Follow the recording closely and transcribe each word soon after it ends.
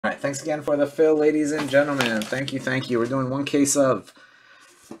right, thanks again for the fill, ladies and gentlemen. Thank you, thank you. We're doing one case of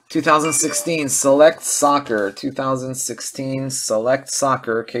 2016 Select Soccer. 2016 Select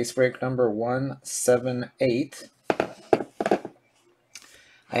Soccer, case break number 178.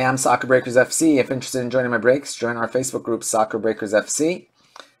 I am Soccer Breakers FC. If interested in joining my breaks, join our Facebook group, Soccer Breakers FC.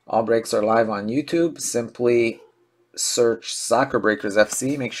 All breaks are live on YouTube. Simply search Soccer Breakers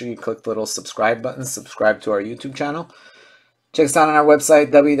FC. Make sure you click the little subscribe button, subscribe to our YouTube channel. Check us out on our website,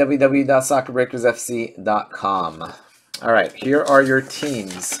 www.soccerbreakersfc.com. All right, here are your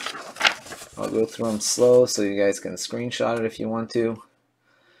teams. I'll go through them slow so you guys can screenshot it if you want to.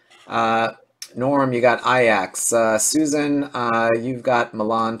 Norm, you got Ajax. Susan, you've got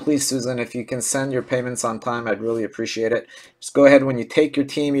Milan. Please, Susan, if you can send your payments on time, I'd really appreciate it. Just go ahead when you take your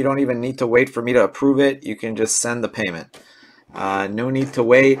team. You don't even need to wait for me to approve it. You can just send the payment. No need to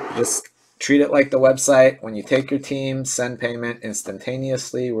wait. Just treat it like the website. When you take your team, send payment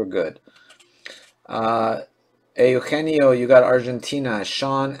instantaneously. We're good. Eugenio, you got Argentina.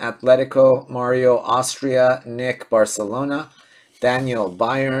 Sean, Atletico. Mario, Austria. Nick, Barcelona. Daniel,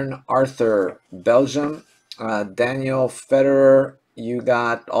 Bayern. Arthur, Belgium. Daniel Federer, you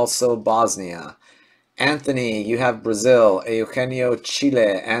got also Bosnia. Anthony, you have Brazil. Eugenio,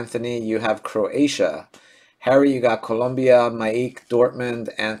 Chile. Anthony, you have Croatia. Harry, you got Colombia. Maik, Dortmund.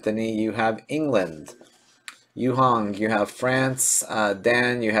 Anthony, you have England. Yuhong, you have France.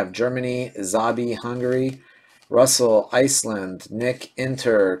 Dan, you have Germany. Zabi, Hungary. Russell, Iceland. Nick,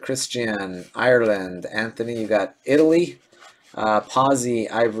 Inter. Christian, Ireland. Anthony, you got Italy. Pazzi,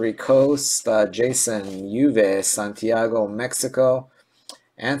 Ivory Coast. Jason, Juve. Santiago, Mexico.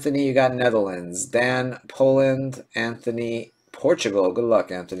 Anthony, you got Netherlands. Dan, Poland. Anthony, Portugal. Good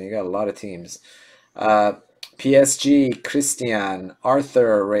luck, Anthony. You got a lot of teams. PSG, Christian.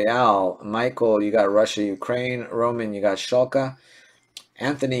 Arthur, Real. Michael, you got Russia, Ukraine. Roman, you got Schalke.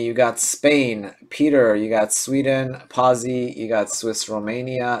 Anthony, you got Spain. Peter, you got Sweden. Pazzi, you got Swiss,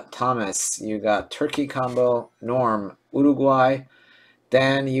 Romania. Thomas, you got Turkey combo. Norm, Uruguay.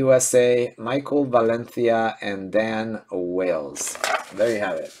 Dan, USA. Michael, Valencia. And Dan, Wales. There you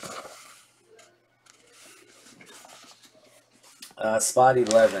have it. Spot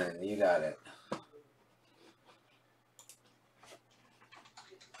 11, you got it.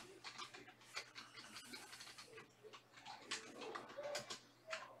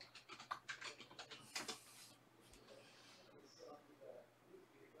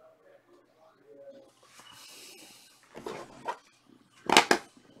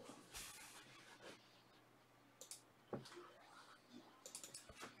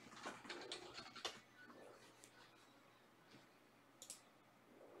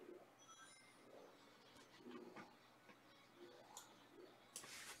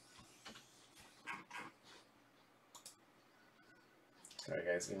 Sorry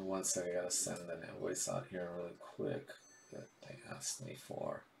guys, give me 1 second. I gotta send an invoice out here really quick that they asked me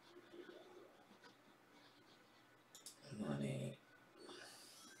for. Money.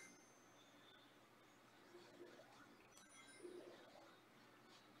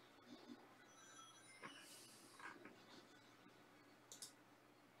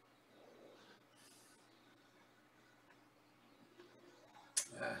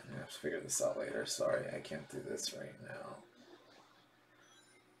 I have to figure this out later. Sorry, I can't do this right now.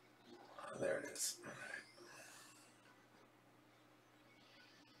 There it is. All right.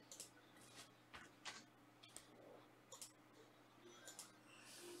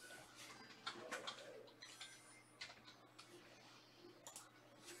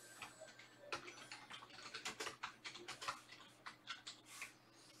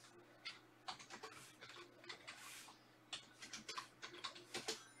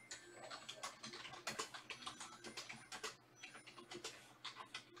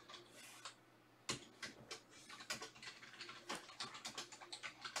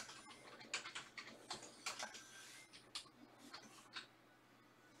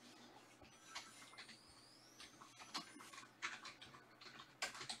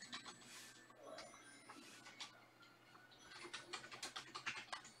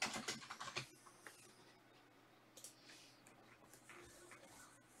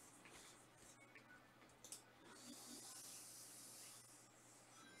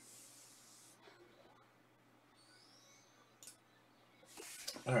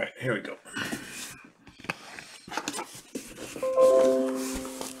 All right, here we go.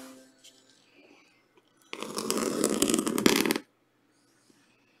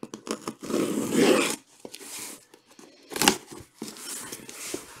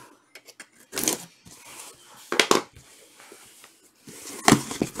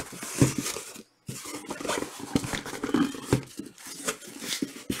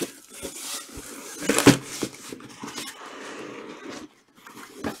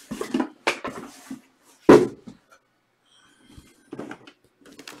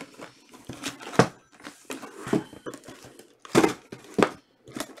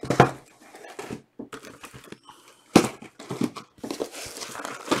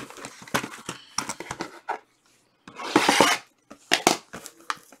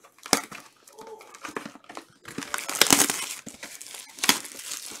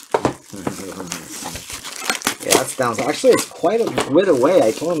 Yeah, that's down. So actually, it's quite a bit away.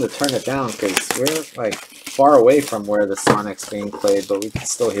 I told him to turn it down because we're like far away from where the Sonic's being played, but we can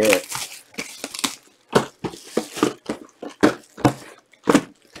still hear it.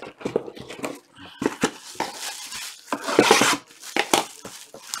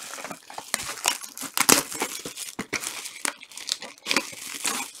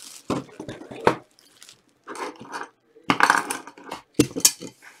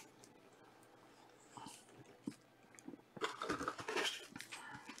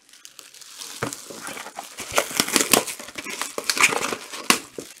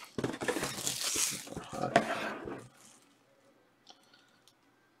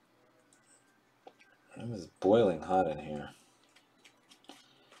 It was boiling hot in here.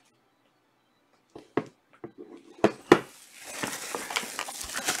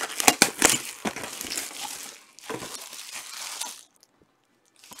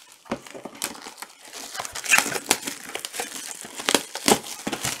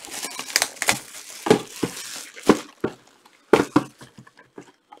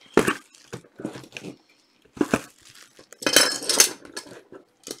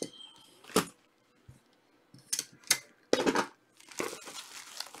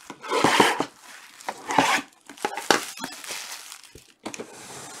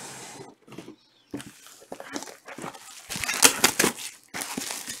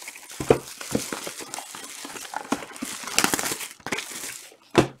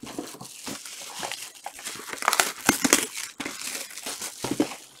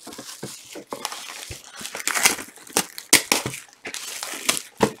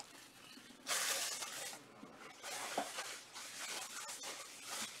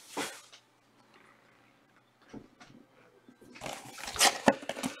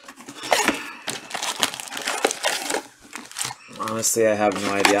 Honestly, I have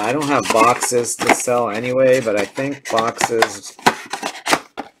no idea. I don't have boxes to sell anyway, but I think boxes,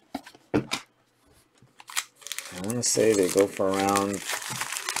 I want to say they go for around,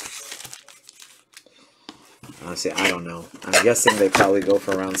 honestly, I don't know. I'm guessing they probably go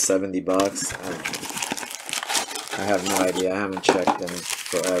for around 70 bucks. I have no idea. I haven't checked in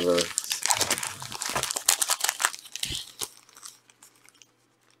forever.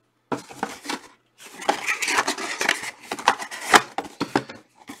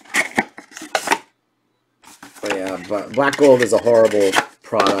 But yeah, but black gold is a horrible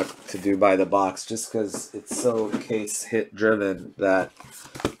product to do by the box just because it's so case hit driven that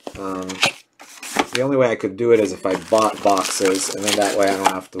the only way I could do it is if I bought boxes, and then that way I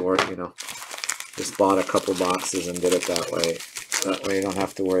don't have to work, you know, just bought a couple boxes and did it that way. That way you don't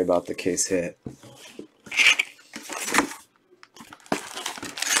have to worry about the case hit.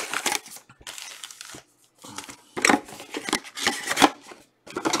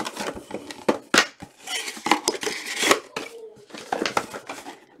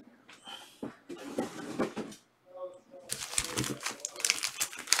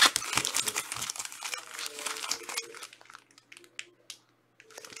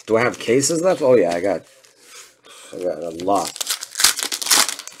 Do I have cases left? Oh yeah, I got a lot.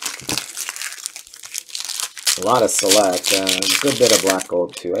 A lot of select, a good bit of black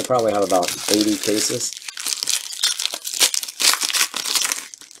gold too. I probably have about 80 cases.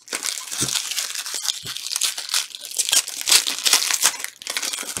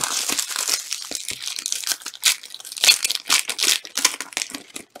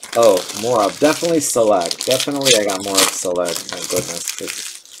 Oh, more of definitely select. Definitely, I got more of select. Thank goodness.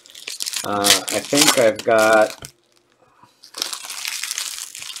 I think I've got.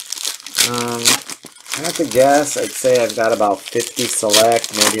 I have to guess. I'd say I've got about 50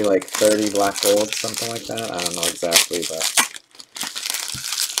 select, maybe like 30 black gold, something like that. I don't know exactly, but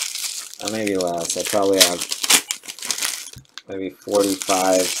maybe less. I probably have maybe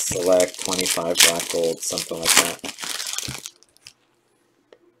 45 select, 25 black gold, something like that.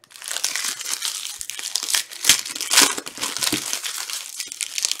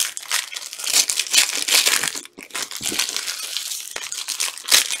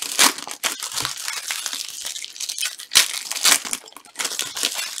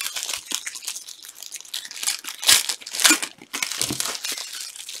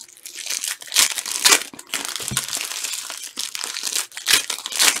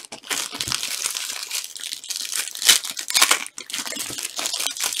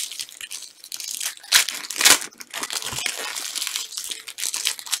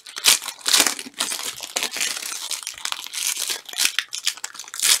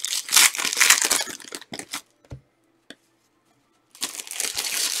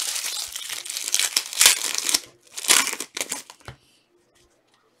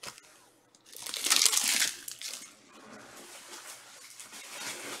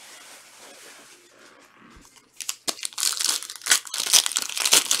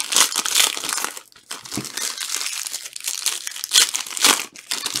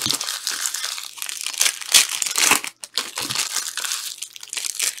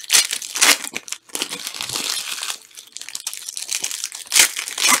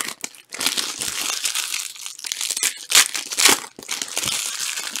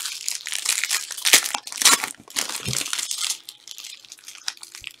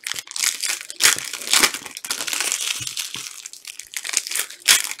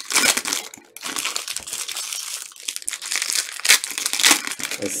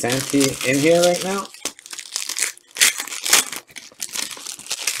 Is Santi in here right now?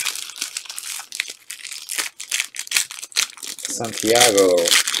 Santiago.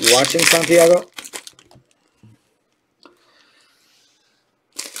 You watching, Santiago?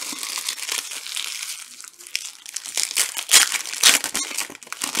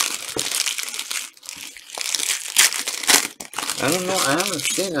 I don't know. I haven't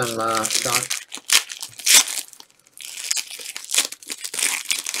seen him, Sean.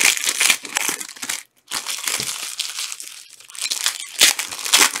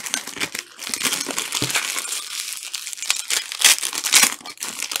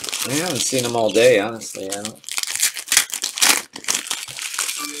 I haven't seen him all day, honestly. I don't.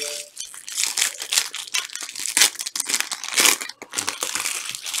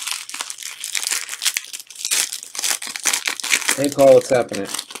 Hey, Paul, what's happening?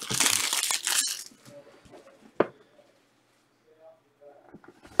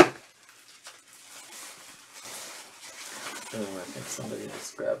 Oh, I think somebody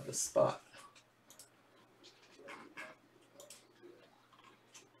just grabbed the spot.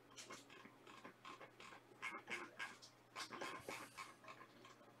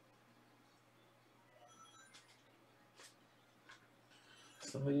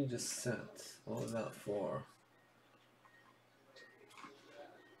 Somebody just sent. What was that for?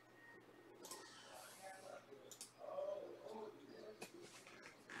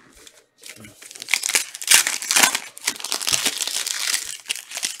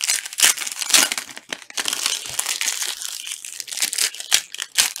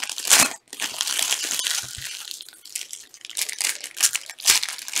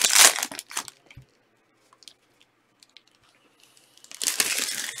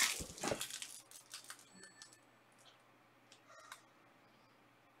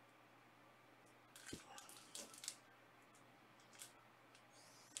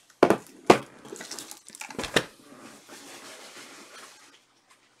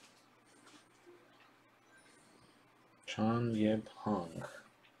 Chan Yip Hong.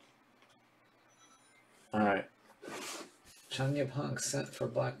 Alright. Chan Yip Hong sent for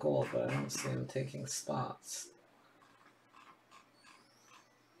black gold, but I don't see him taking spots.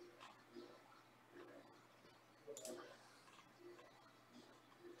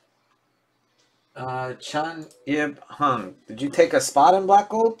 Chan Yip Hong, did you take a spot in black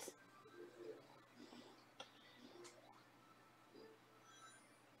gold?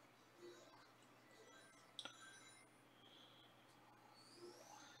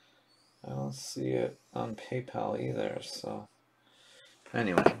 I don't see it on PayPal either, so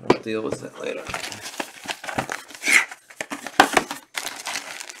anyway, we'll deal with it later.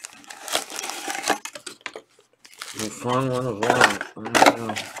 We found one of one. I don't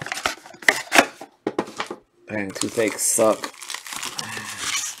know. Dang, toothaches suck.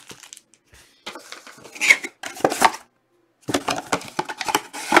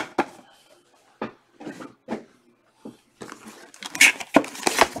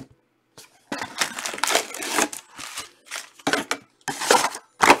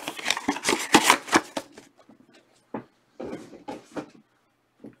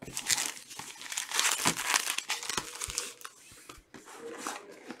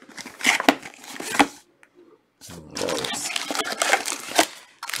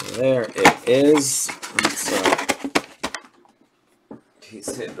 There it is. It's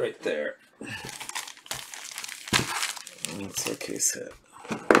case hit right there. That's a case hit.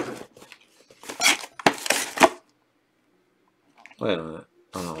 Wait a minute.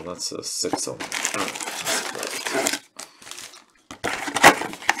 Oh no, that's a 6 of them.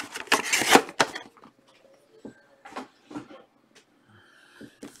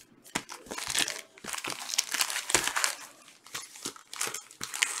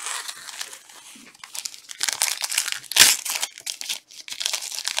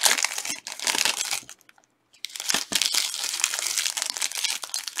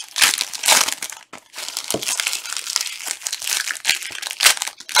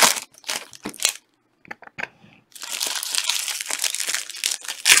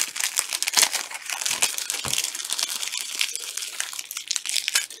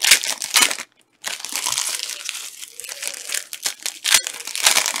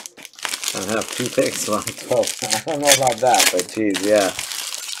 I have toothaches when I'm 12. I don't know about that, but geez, yeah,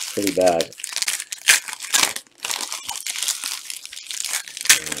 pretty bad.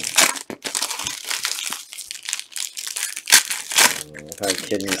 I've had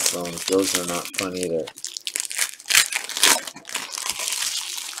kidney stones. Those are not fun either.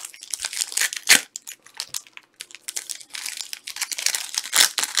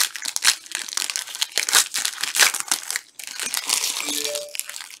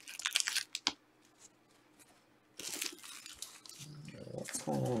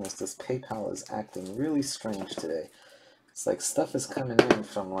 This PayPal is acting really strange today. It's like stuff is coming in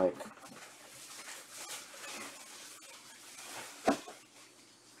from like...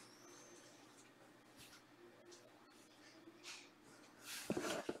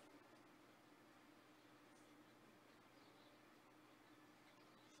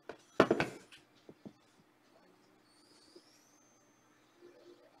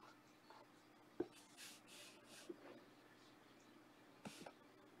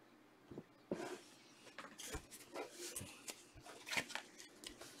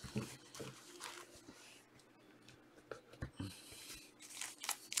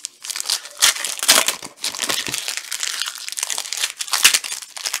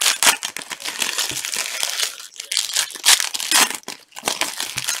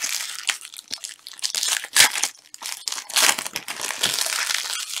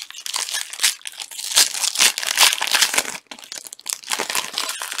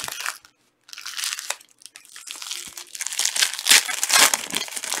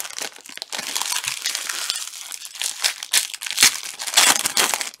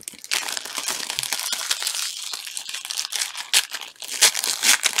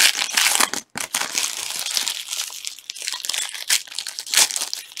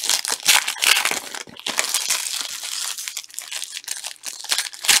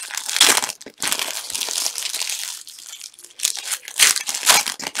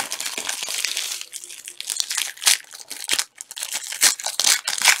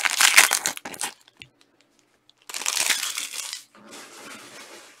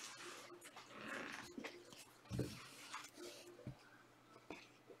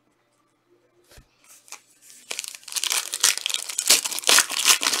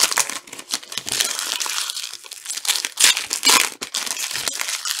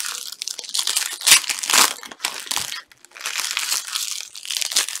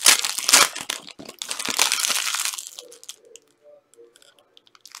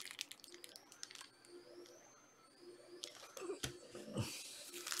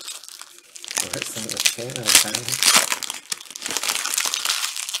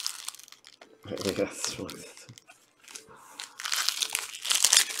 Yes.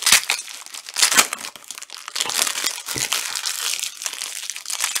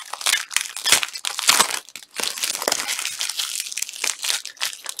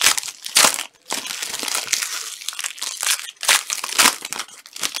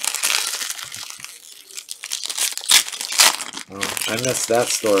 Oh, I missed that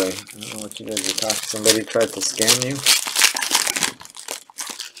story. I don't know what you guys are talking. Somebody tried to scam you?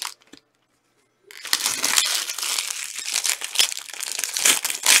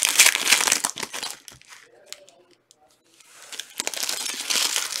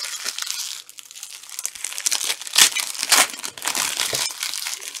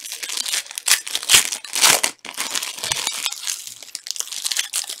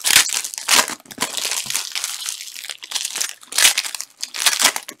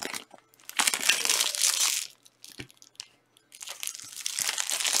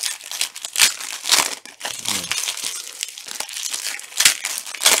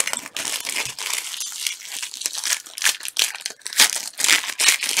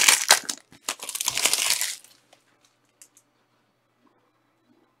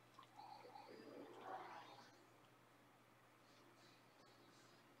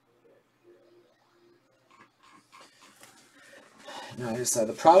 No, here's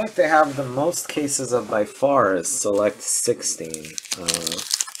the product they have the most cases of by far is Select 16.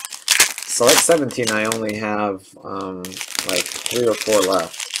 Select 17 I only have like 3 or 4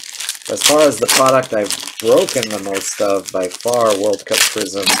 left. As far as the product I've broken the most of by far, World Cup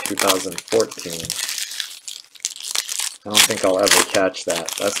Prism 2014. I don't think I'll ever catch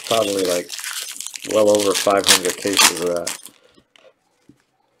that. That's probably like well over 500 cases of that.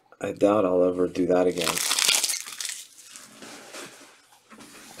 I doubt I'll ever do that again.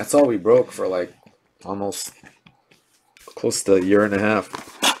 That's all we broke for like almost close to a year and a half.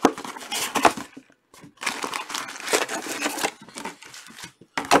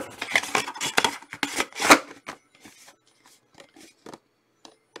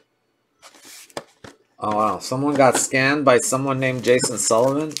 Oh wow, someone got scanned by someone named Jason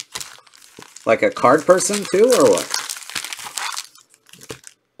Sullivan? Like a card person too, or what?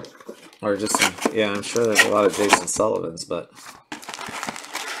 Or just some, yeah, I'm sure there's a lot of Jason Sullivans, but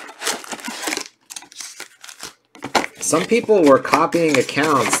some people were copying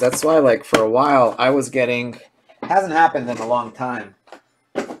accounts. That's why, like, for a while I was getting, hasn't happened in a long time,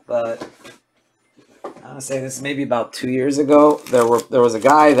 but I want to say this maybe about 2 years ago. There was a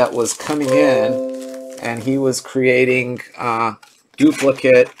guy that was coming in and he was creating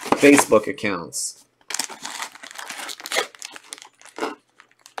duplicate Facebook accounts.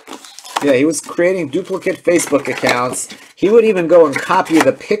 Yeah, he was creating duplicate Facebook accounts. He would even go and copy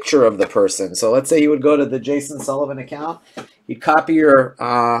the picture of the person. So let's say he would go to the Jason Sullivan account. He'd copy your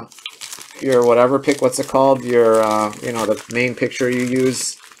whatever pick. What's it called? Your you know, the main picture you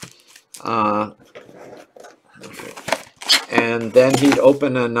use. And then he'd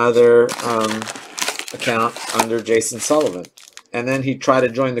open another account under Jason Sullivan, and then he'd try to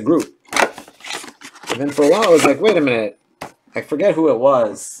join the group. And then for a while, I was like, wait a minute, I forget who it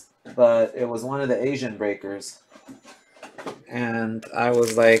was, but it was one of the Asian breakers. And I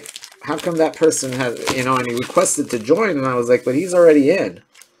was like, how come that person has, you know, and he requested to join, and I was like, but he's already in.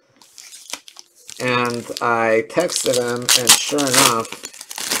 And I texted him, and sure enough,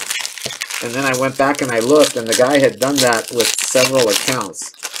 and then I went back and I looked, and the guy had done that with several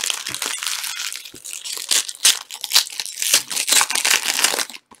accounts.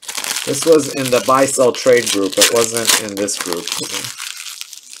 This was in the buy-sell trade group. It wasn't in this group.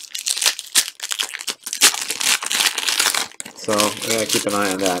 So I gotta keep an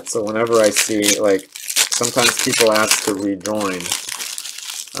eye on that. So whenever I see, like, sometimes people ask to rejoin,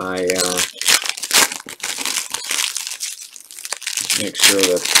 I make sure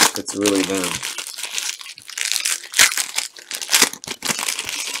that it's really them.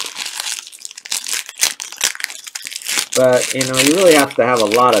 But, you know, you really have to have a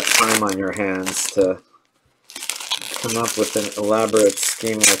lot of time on your hands to come up with an elaborate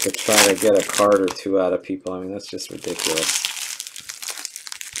scheme like to try to get a card or two out of people. I mean, that's just ridiculous.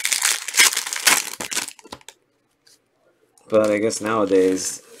 But I guess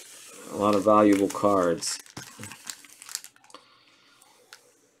nowadays, a lot of valuable cards.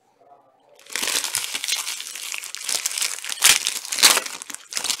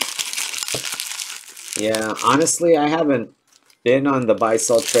 Yeah, honestly, I haven't been on the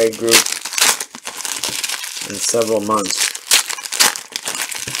buy-sell trade group in several months.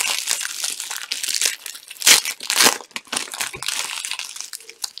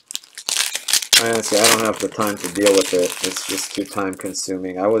 Honestly, I don't have the time to deal with it. It's just too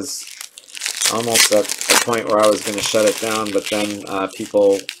time-consuming. I was almost at a point where I was going to shut it down, but then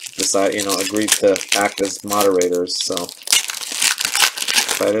people decided, you know, agreed to act as moderators, so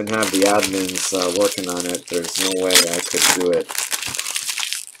if I didn't have the admins working on it, there's no way I could do it.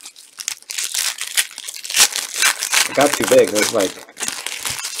 It got too big. There's like,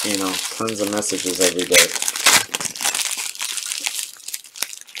 you know, tons of messages every day.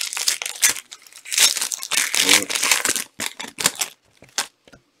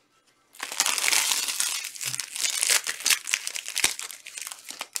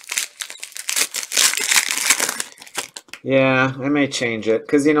 Yeah, I may change it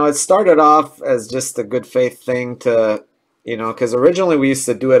because, you know, it started off as just a good faith thing to, you know, because originally we used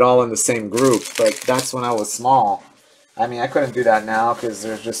to do it all in the same group, but that's when I was small. I mean, I couldn't do that now because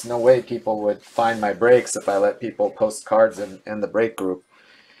there's just no way people would find my breaks if I let people post cards in the break group.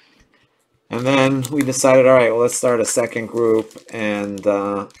 And then we decided, all right, well, let's start a second group. And,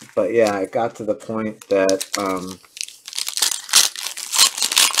 but yeah, it got to the point that,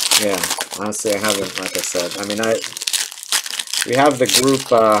 yeah, honestly, I haven't, like I said, I mean, we have the group,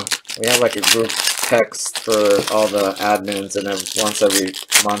 we have like a group text for all the admins, and once every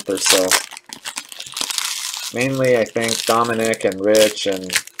month or so. Mainly, I think Dominic and Rich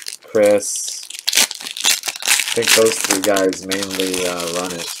and Chris, I think those three guys mainly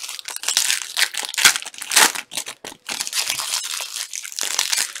run it.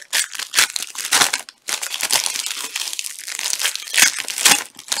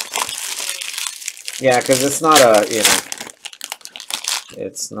 Yeah, because it's not a, you know,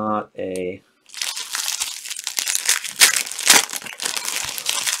 it's not a,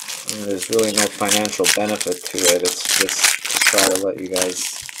 I mean, there's really no financial benefit to it. It's just to try to let you guys,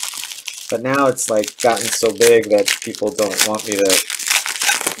 but now it's like gotten so big that people don't want me to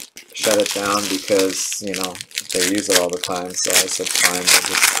shut it down because, you know, they use it all the time. So I said, fine, I'll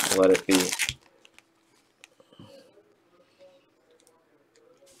just let it be.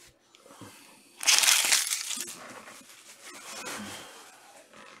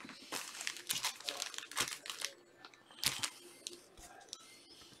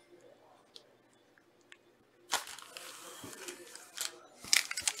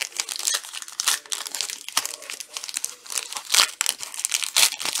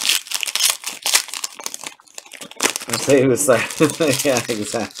 He was like, yeah,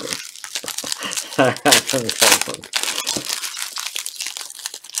 exactly.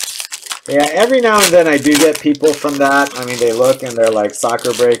 Yeah, every now and then I do get people from that. I mean, they look and they're like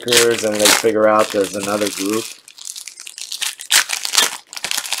soccer breakers, and they figure out there's another group.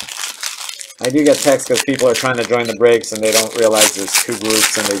 I do get texts because people are trying to join the breaks and they don't realize there's two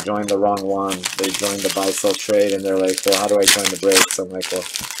groups and they joined the wrong one. They joined the buy-sell trade and they're like, well, how do I join the breaks? I'm like, well,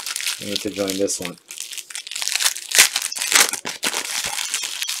 you need to join this one.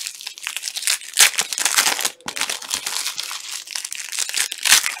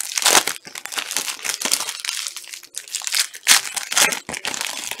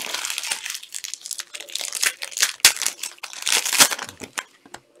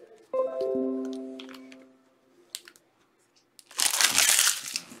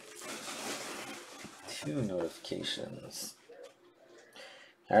 Two notifications.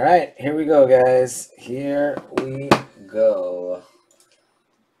 All right, here we go, guys. Here we go.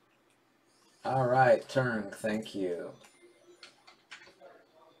 All right, Turn, thank you.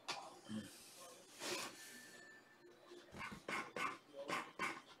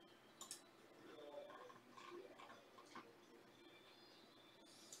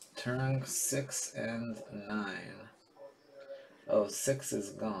 Turn 6 and 9. Oh, 6 is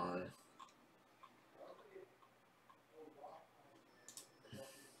gone.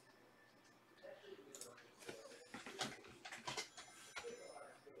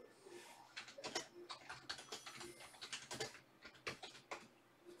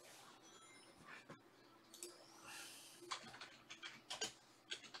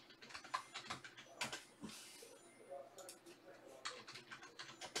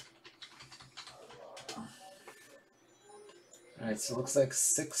 All right, so it looks like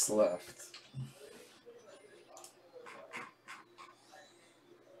 6 left.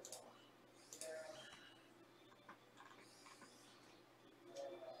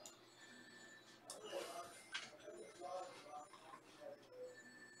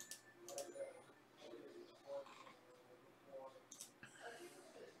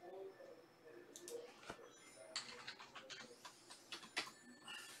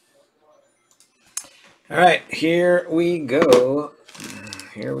 All right, here we go.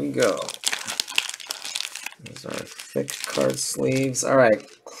 Here we go. These are thick card sleeves. All right,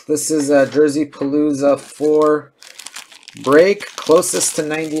 this is a Jerseypalooza 4 break. Closest to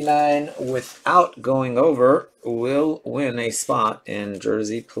 99 without going over will win a spot in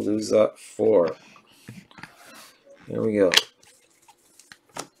Jerseypalooza 4. Here we go.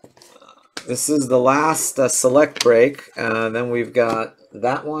 This is the last select break. Then we've got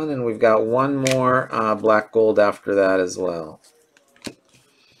that one, and we've got one more black gold after that as well.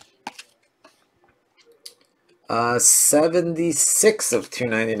 76 of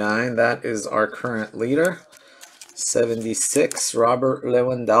 299. That is our current leader. 76, Robert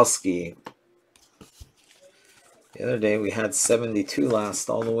Lewandowski. The other day we had 72 last,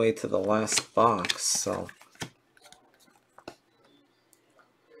 all the way to the last box. So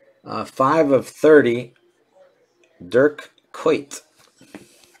 5 of 30, Dirk Kuyt.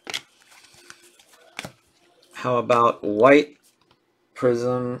 How about white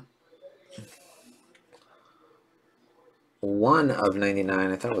prism? 1 of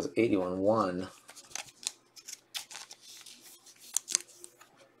 99. I thought it was 81. 1.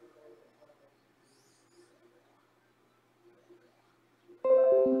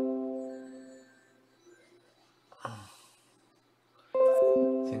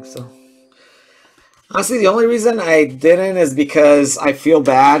 Think so. Honestly, the only reason I didn't is because I feel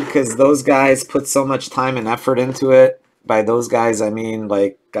bad because those guys put so much time and effort into it. By those guys, I mean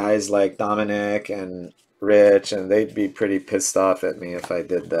like guys like Dominic and Rich, and they'd be pretty pissed off at me if I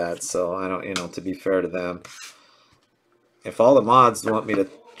did that. So I don't, to be fair to them, if all the mods want me to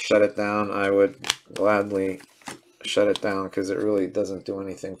shut it down, I would gladly shut it down because it really doesn't do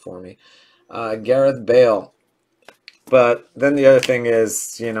anything for me. Gareth Bale. But then the other thing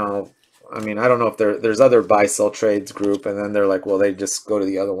is, I mean, I don't know if there's other buy-sell trades group, and then they're like, well, they just go to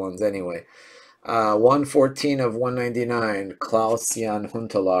the other ones anyway. 114 of 199, Klaus-Jan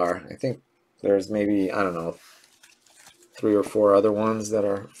Huntelaar. I think there's maybe, I don't know, 3 or 4 other ones that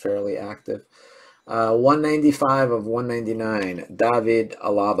are fairly active. 195 of 199, David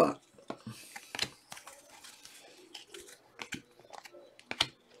Alaba.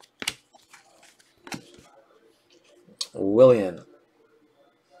 William.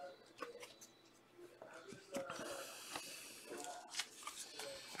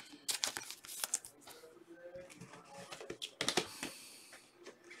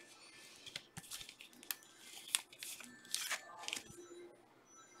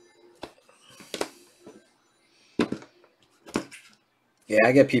 Yeah,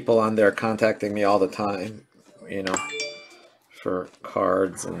 I get people on there contacting me all the time, for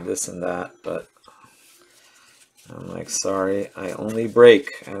cards and this and that, but I'm like, sorry, I only break.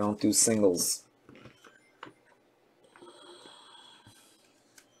 I don't do singles.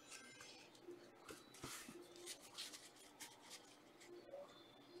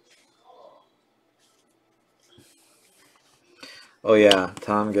 Oh yeah,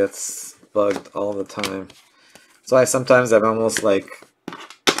 Tom gets bugged all the time. So sometimes I'm almost like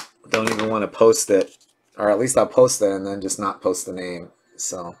don't even want to post it, or at least I'll post it and then just not post the name.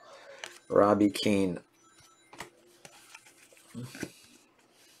 So Robbie Keane,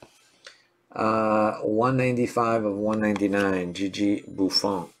 195 of 199, Gigi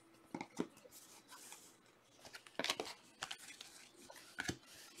Buffon.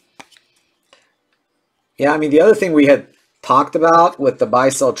 Yeah, I mean, the other thing we had talked about with the buy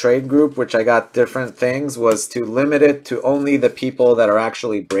sell trade group, which I got different things, was to limit it to only the people that are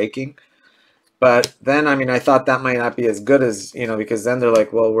actually breaking. But then, I mean, I thought that might not be as good as, because then they're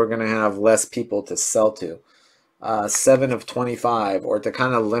like, well, we're going to have less people to sell to. 7 of 25, or to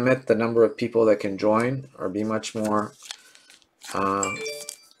kind of limit the number of people that can join or be much more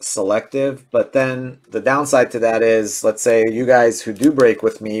selective. But then the downside to that is, let's say you guys who do break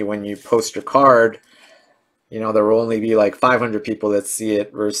with me, when you post your card, there will only be like 500 people that see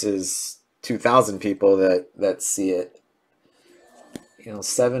it versus 2,000 people that see it.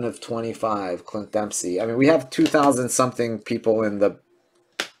 7 of 25, Clint Dempsey. I mean, we have 2,000 something people in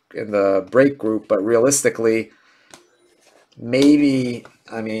the break group, but realistically, maybe,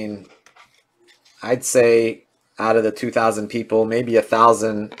 I mean, I'd say out of the 2,000 people, maybe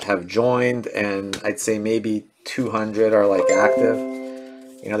 1,000 have joined, and I'd say maybe 200 are like active.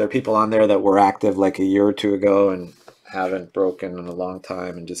 There are people on there that were active like a year or two ago and haven't broken in a long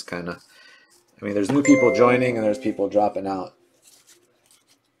time, and just kind of, I mean, there's new people joining and there's people dropping out.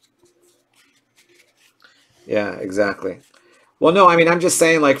 Yeah, exactly. Well, no, I mean, I'm just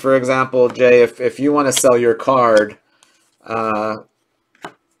saying, like, for example, Jay, if you want to sell your card, uh,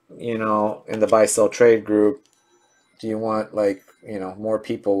 in the buy sell trade group, do you want, like, more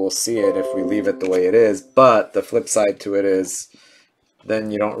people will see it if we leave it the way it is? But the flip side to it is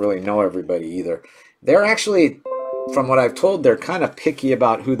then you don't really know everybody either. They're actually, from what I've told, they're kind of picky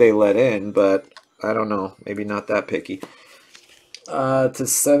about who they let in, but I don't know, maybe not that picky. To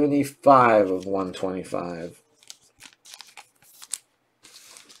 75 of 125.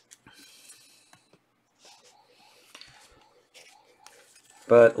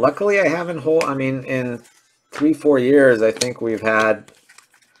 But luckily I haven't I mean, in 3-4 years, I think we've had,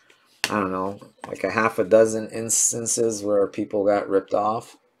 I don't know, like a half a dozen instances where people got ripped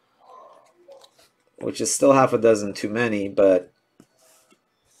off, which is still half a dozen too many, but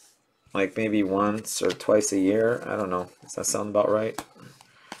like maybe once or twice a year. I don't know. Does that sound about right?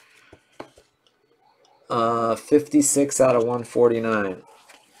 56 out of 149.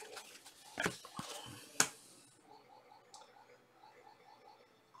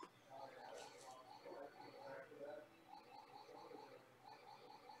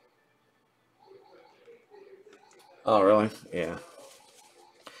 Oh, really? Yeah.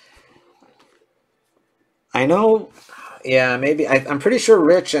 I know. Yeah, maybe. I'm pretty sure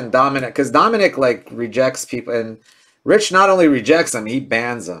Rich and Dominic, because Dominic like rejects people, and Rich not only rejects them, he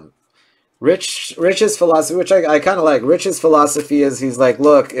bans them. Rich's philosophy, which I kind of like. Rich's philosophy is he's like,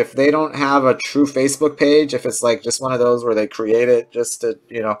 look, if they don't have a true Facebook page, if it's like just one of those where they create it just to,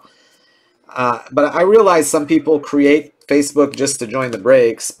 but I realize some people create Facebook just to join the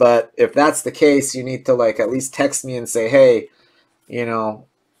breaks. But if that's the case, you need to like at least text me and say, hey, you know,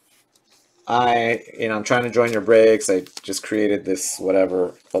 I'm trying to join your breaks. I just created this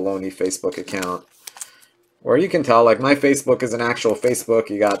whatever baloney Facebook account. Or you can tell, like, my Facebook is an actual Facebook.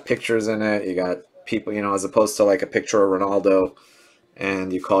 You got pictures in it. You got people, as opposed to like a picture of Ronaldo,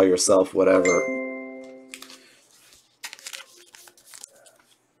 and you call yourself whatever.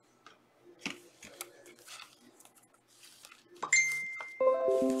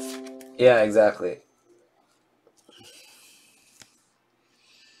 Yeah, exactly.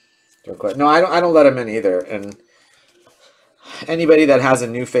 No, I don't let them in either. And anybody that has a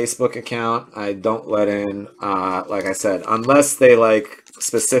new Facebook account, I don't let in. Like I said, unless they like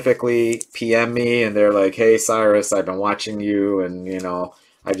specifically PM me and they're like, "Hey, Cyrus, I've been watching you, and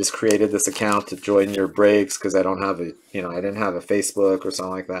I just created this account to join your breaks because I don't have I didn't have a Facebook or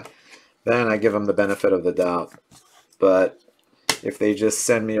something like that." Then I give them the benefit of the doubt. But if they just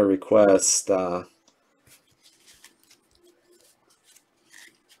send me a request, oh,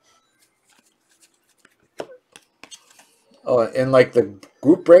 and like the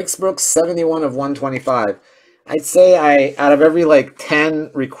group breaks, Brooks, 71 of 125. I'd say out of every like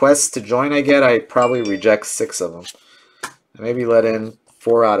 10 requests to join I get, I probably reject 6 of them. I maybe let in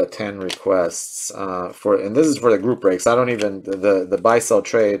 4 out of 10 requests and this is for the group breaks. I don't even, the buy sell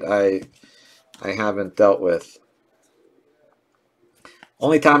trade, I haven't dealt with.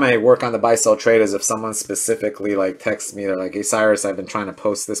 Only time I work on the buy sell trade is if someone specifically like texts me, they're like, "Hey Cyrus, I've been trying to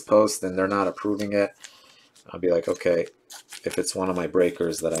post this post and they're not approving it." I'll be like, "Okay." if it's one of my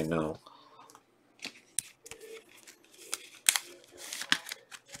breakers that I know.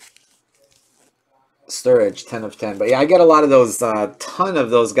 Sturridge, 10 of 10. But yeah, I get a lot of those, ton of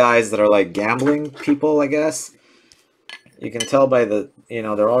those guys that are like gambling people, I guess. You can tell by the,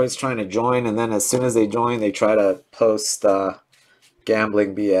 they're always trying to join, and then as soon as they join, they try to post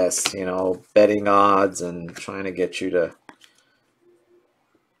gambling BS, betting odds and trying to get you to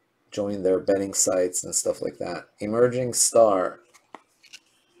join their betting sites and stuff like that. Emerging star.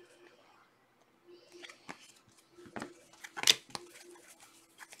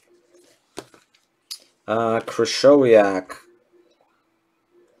 Krychowiak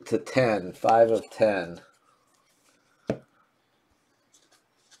to 10, 5 of 10.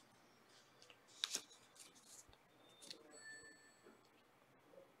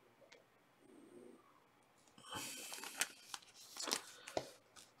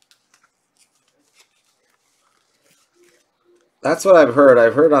 That's what I've heard.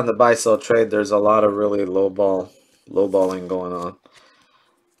 I've heard on the buy-sell trade there's a lot of really lowballing going on.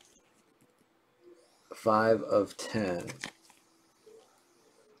 5 of 10.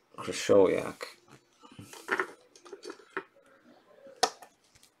 Krychowiak.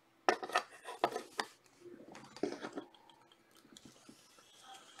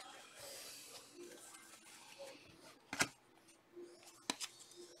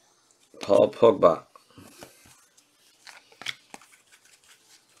 Paul Pogba.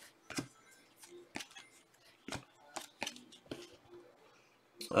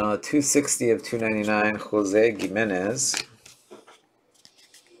 $260 of $299. Jose Gimenez.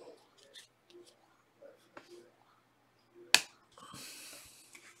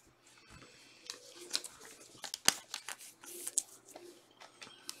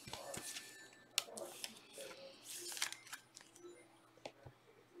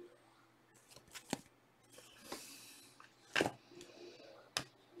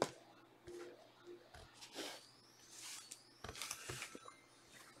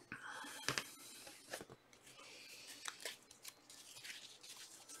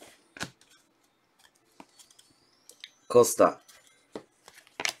 Costa.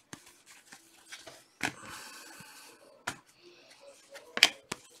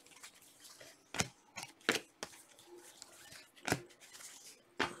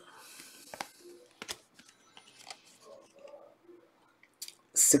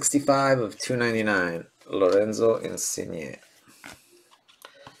 $65 of $299. Lorenzo Insigne.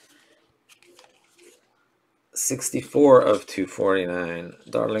 64 of $249.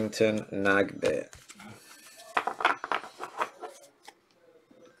 Darlington Nagbe.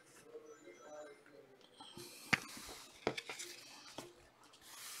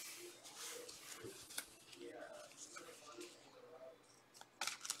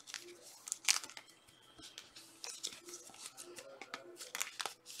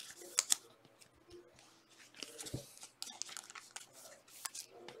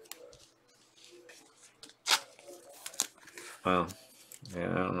 Wow.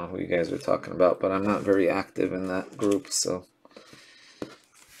 Yeah, I don't know who you guys are talking about, but I'm not very active in that group, so.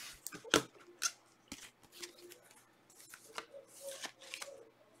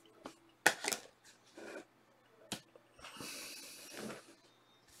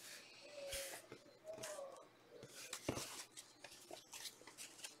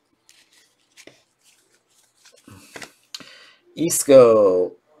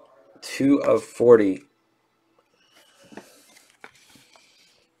 Isco, 2 of 40.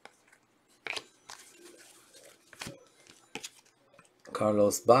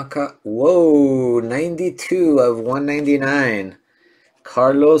 Carlos Baca. Whoa, 92 of 199.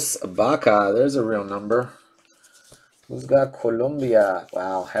 Carlos Baca. There's a real number. Who's got Colombia?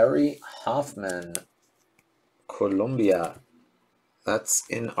 Wow, Harry Hoffman. Colombia. That's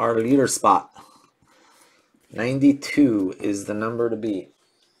in our leader spot. 92 is the number to beat.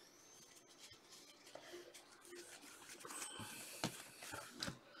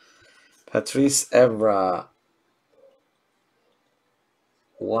 Patrice Evra.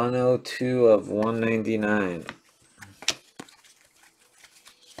 102 of 199.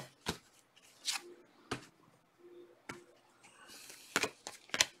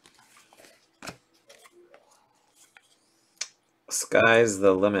 Sky's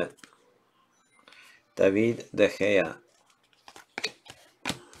the limit. David De Gea.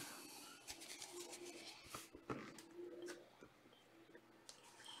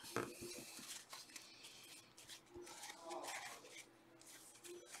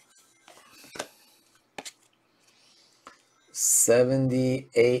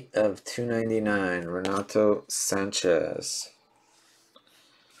 $78 of $299. Renato Sanchez.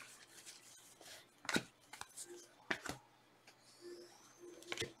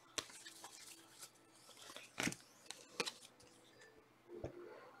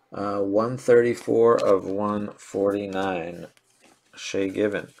 134 of 149. Shay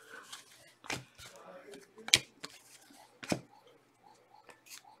Given.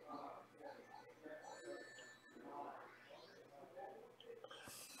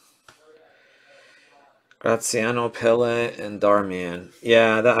 Graziano, Pele, and Darmian.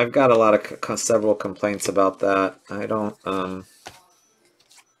 Yeah, I've got a lot of several complaints about that. I don't.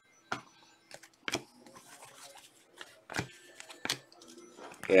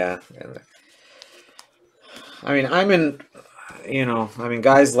 Yeah. I mean, I'm in. I mean,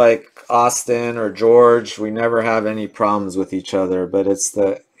 guys like Austin or George, we never have any problems with each other. But it's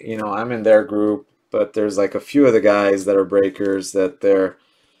I'm in their group, but there's like a few of the guys that are breakers that they're,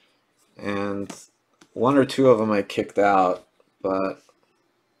 and one or two of them I kicked out. But,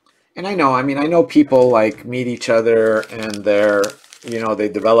 and I mean, I know people like meet each other and they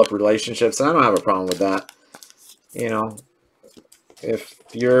develop relationships, and I don't have a problem with that. If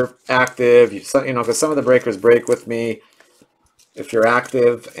you're active, because some of the breakers break with me. If you're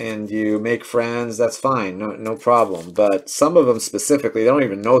active and you make friends, that's fine, no problem. But some of them specifically, they don't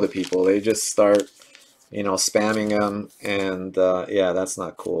even know the people. They just start, spamming them, and yeah, that's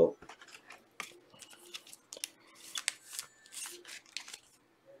not cool.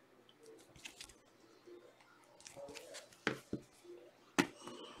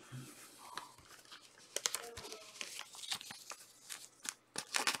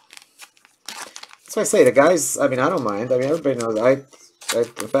 That's why I say the guys. I mean, I don't mind. I mean, everybody knows.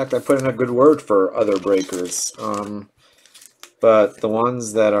 In fact, I put in a good word for other breakers. But the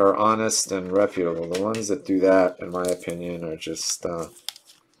ones that are honest and reputable, the ones that do that, in my opinion, are just,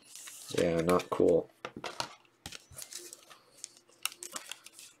 yeah, not cool.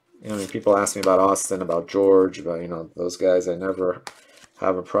 I mean, people ask me about Austin, about George, about, those guys. I never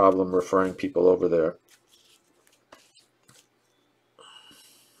have a problem referring people over there.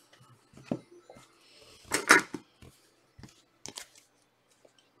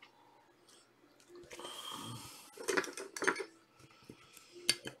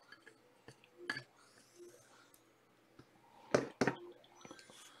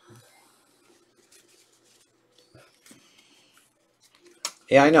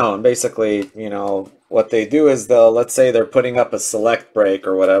 Yeah, I know. And basically, what they do is let's say they're putting up a select break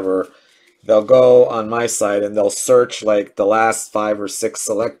or whatever. They'll go on my site and they'll search like the last 5 or 6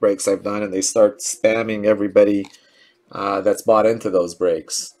 select breaks I've done, and they start spamming everybody that's bought into those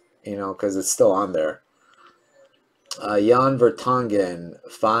breaks, because it's still on there. Jan Vertonghen,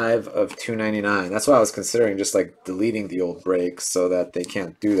 5 of 299. That's why I was considering just like deleting the old breaks so that they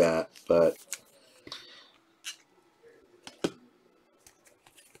can't do that, but.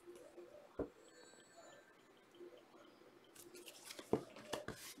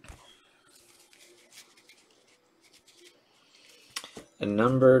 A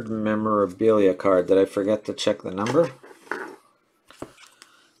numbered memorabilia card. Did I forget to check the number?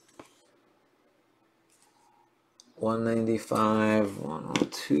 195,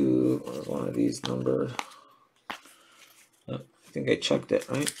 102. What was one of these numbered? Oh, I think I checked it,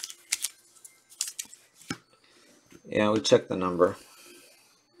 right? Yeah, we checked the number.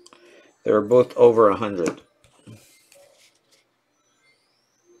 They were both over 100.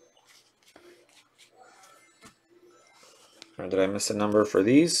 Or did I miss a number for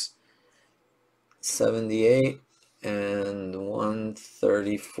these? 78 and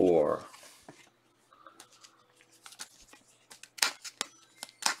 134.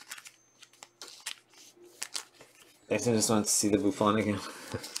 I just wanted to see the Buffon again.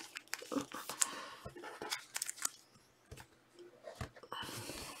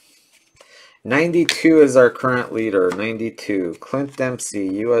 '92 is our current leader. 92. Clint Dempsey,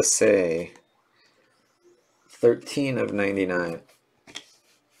 USA. 13 of 99.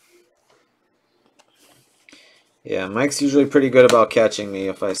 Yeah, Mike's usually pretty good about catching me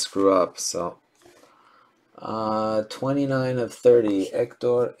if I screw up, so. 29 of 30,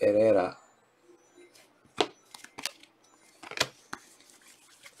 Hector Herrera.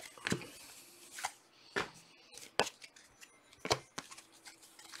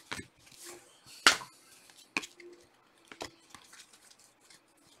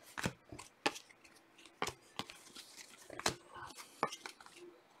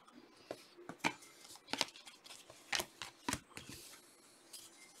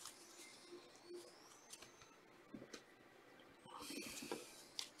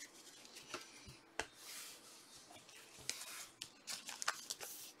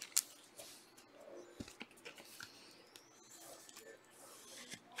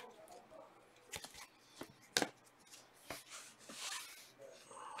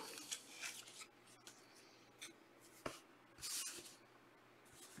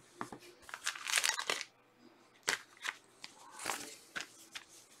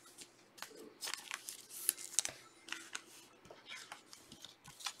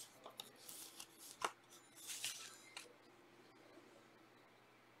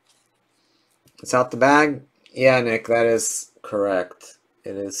 It's out the bag? Yeah, Nick, that is correct.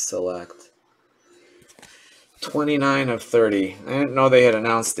 It is select. 29 of 30. I didn't know they had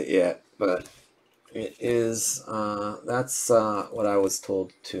announced it yet, but it is, that's what I was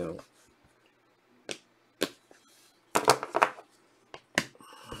told too.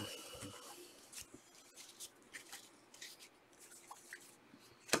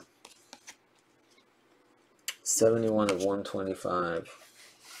 $71 of 125.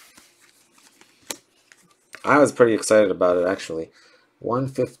 I was pretty excited about it, actually.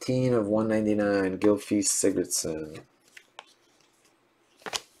 115 of 199, Gylfi Sigurdsson.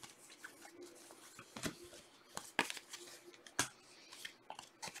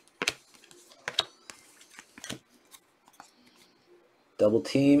 Double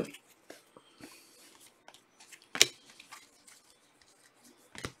team.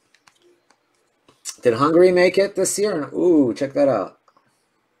 Did Hungary make it this year? Ooh, check that out.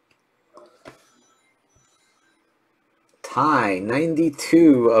 Tie,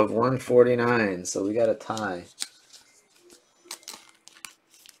 92 of 149. So we got a tie.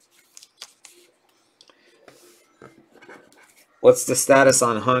 What's the status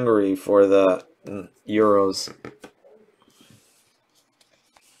on Hungary for the Euros?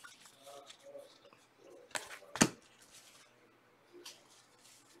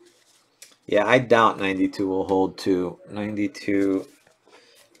 Yeah, I doubt 92 will hold too. 92,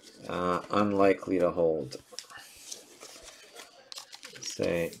 unlikely to hold.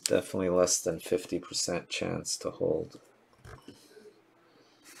 Say definitely less than 50% chance to hold.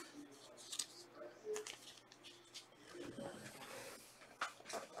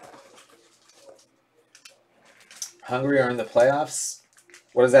 Hungary are in the playoffs?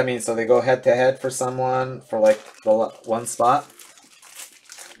 What does that mean? So they go head to head for someone for like the one spot?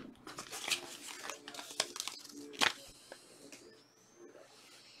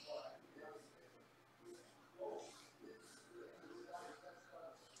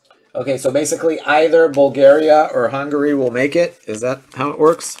 Okay, so basically either Bulgaria or Hungary will make it. Is that how it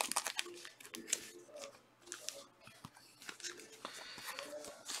works?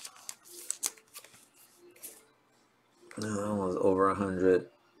 No, that was over 100.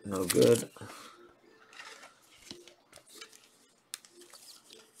 No good.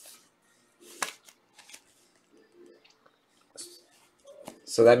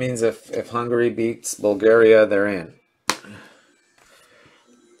 So that means if Hungary beats Bulgaria, they're in.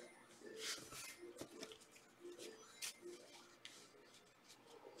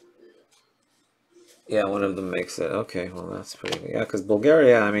 Yeah, one of them makes it. Okay, well, that's pretty good. Yeah, because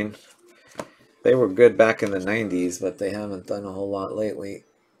Bulgaria, I mean, they were good back in the 90s, but they haven't done a whole lot lately.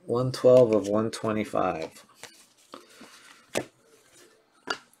 112 of 125.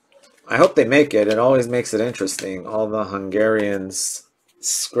 I hope they make it. It always makes it interesting. All the Hungarians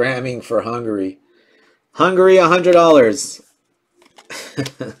scramming for Hungary. Hungary, $100.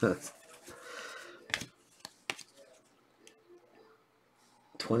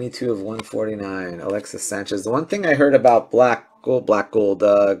 22 of 149. Alexis Sanchez. The one thing I heard about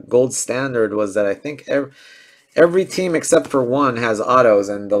Gold Standard was that I think every team except for one has autos,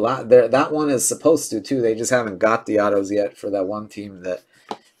 and that one is supposed to too. They just haven't got the autos yet for that one team.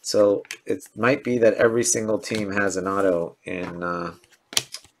 So it might be that every single team has an auto in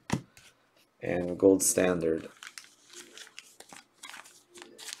Gold Standard.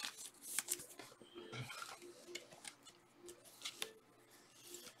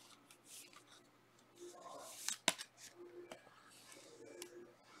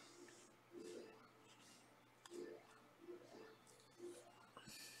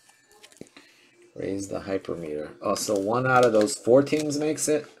 Raise the hypermeter. Oh, so one out of those 4 teams makes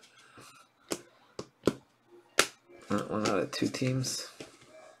it? Not one out of 2 teams?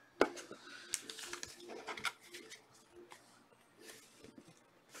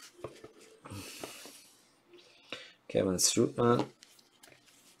 Kevin Strootman.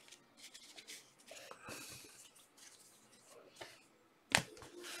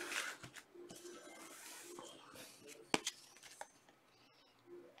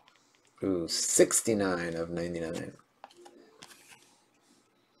 Ooh, 69 of 99.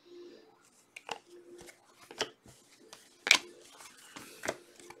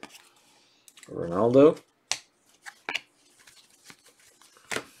 Ronaldo.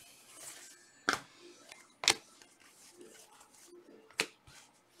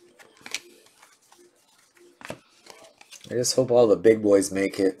 I just hope all the big boys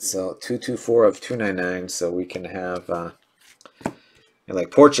make it. So 224 of 299, so we can have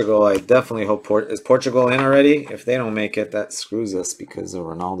like Portugal. I definitely hope is Portugal in already? If they don't make it, that screws us because of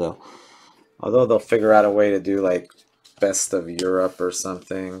Ronaldo. Although they'll figure out a way to do like best of Europe or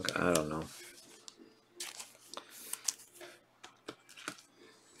something. I don't know.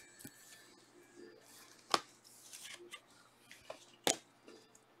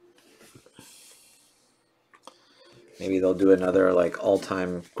 Maybe they'll do another like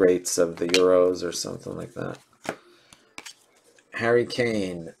all-time greats of the Euros or something like that. Harry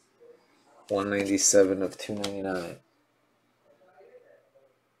Kane, 197 of 299.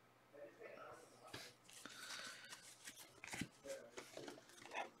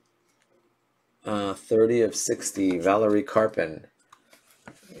 30 of 60, Valerie Carpin.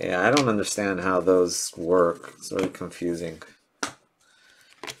 Yeah, I don't understand how those work. It's really confusing.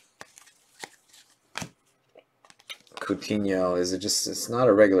 Coutinho, is it just, it's not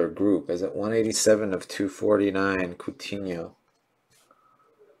a regular group. Is it 187 of 249, Coutinho?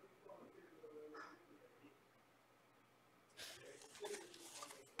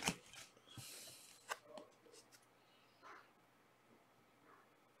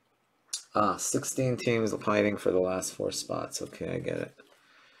 Ah, 16 teams fighting for the last 4 spots. Okay, I get it.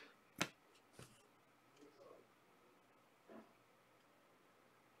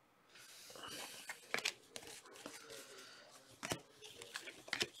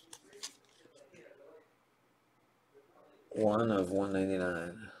 One of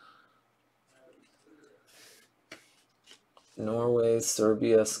 199. Norway,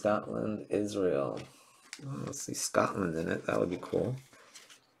 Serbia, Scotland, Israel. Oh, let's see Scotland in it. That would be cool.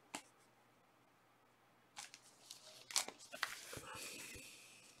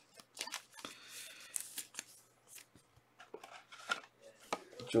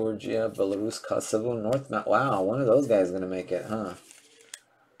 Georgia, Belarus, Kosovo, Wow, one of those guys is going to make it, huh?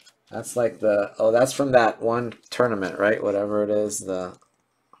 That's like the, oh, that's from that one tournament, right? Whatever it is, the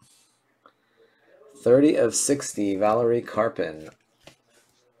 30 of 60, Valerie Carpin.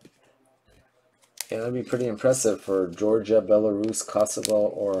 Yeah, that'd be pretty impressive for Georgia, Belarus, Kosovo,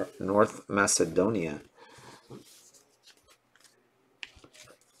 or North Macedonia.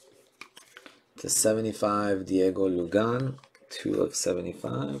 To 75, Diego Lugan, 2 of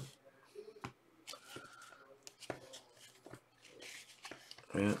 75.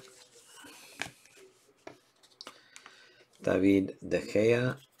 Yeah. David De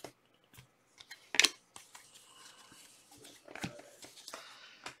Gea.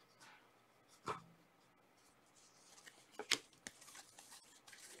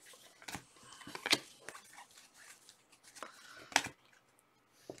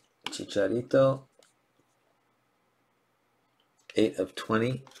 Chicharito, 8 of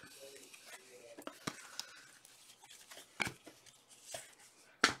 20.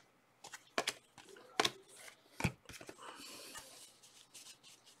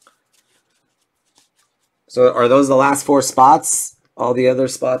 So are those the last 4 spots? All the other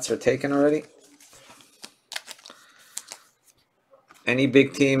spots are taken already? Any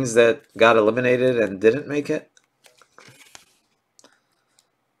big teams that got eliminated and didn't make it?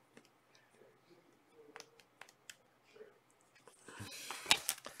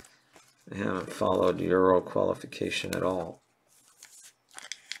 I haven't followed Euro qualification at all.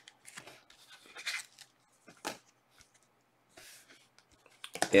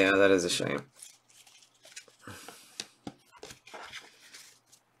 Yeah, that is a shame.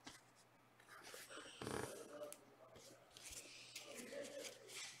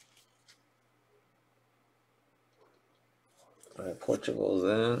 All right, Portugal's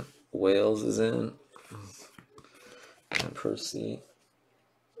in. Wales is in. And Percy.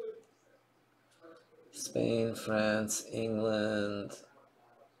 Spain, France, England.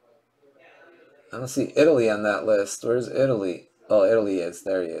 I don't see Italy on that list. Where's Italy? Oh, Italy is.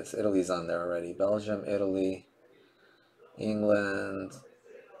 There he is. Italy's on there already. Belgium, Italy, England,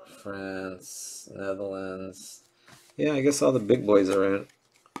 France, Netherlands. Yeah, I guess all the big boys are in.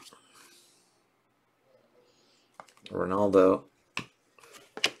 Ronaldo.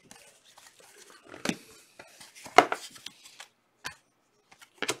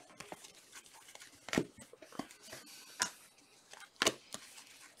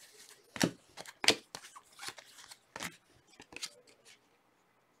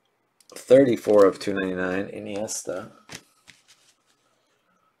 $34 of $2.99. Iniesta.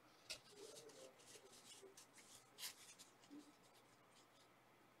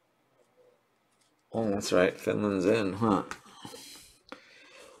 Oh, that's right. Finland's in, huh?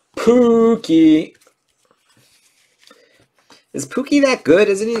 Pookie. Is Pookie that good,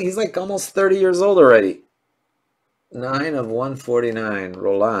 isn't he? He's like almost 30 years old already. 9 of 149.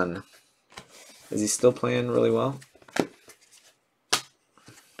 Roland. Is he still playing really well?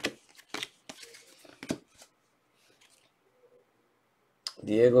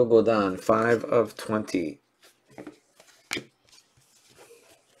 Diego Godin, 5 of 20.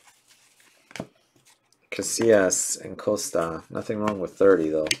 Casillas and Costa. Nothing wrong with 30,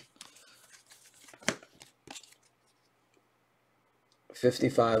 though.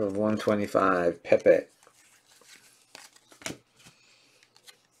 55 of 125. Pepe.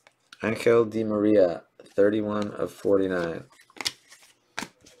 Angel Di Maria, 31 of 49.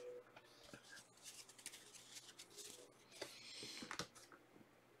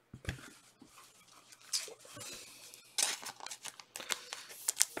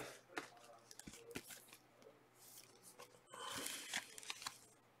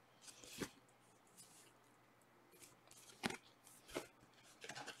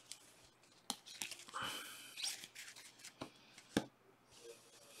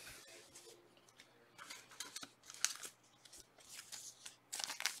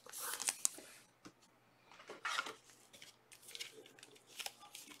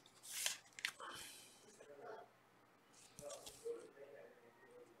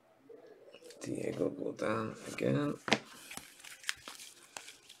 Diego go down again.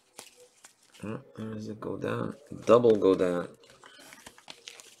 Oh, where does it go down? Double go down.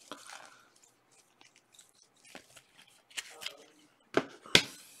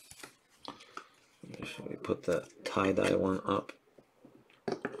 Should we put the tie-dye one up?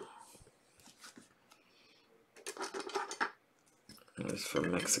 It's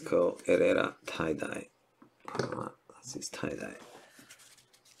from Mexico, Herrera tie-dye. This is tie-dye.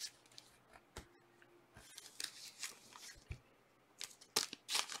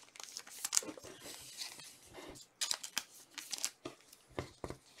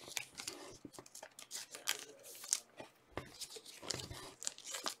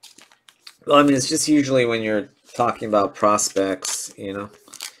 Well, I mean, it's just usually when you're talking about prospects, you know.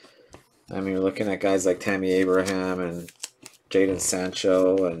 I mean, you're looking at guys like Tammy Abraham and Jadon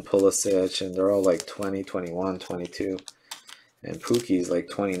Sancho and Pulisic, and they're all like 20, 21, 22. And Pookie's like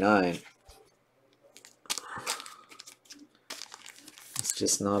 29. It's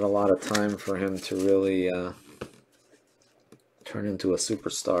just not a lot of time for him to really turn into a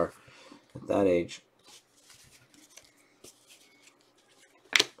superstar at that age.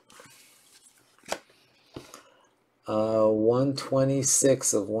 Uh,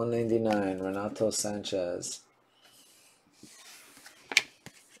 126 of 199, Renato Sanchez.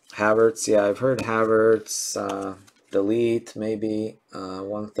 Havertz, yeah, I've heard Havertz, delete maybe,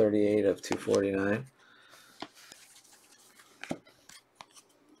 138 of 249.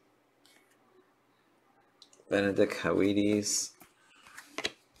 Benedict Hawides.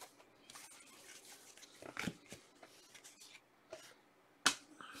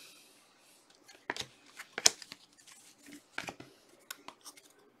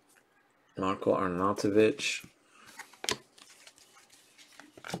 Marco Arnautovic.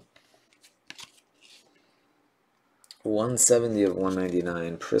 $170 of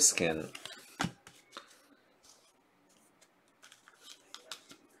 199, Priskin.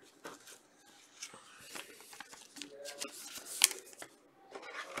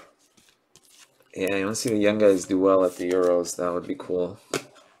 Yeah, you want to see the young guys do well at the Euros. That would be cool.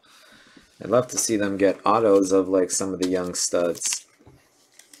 I'd love to see them get autos of like some of the young studs.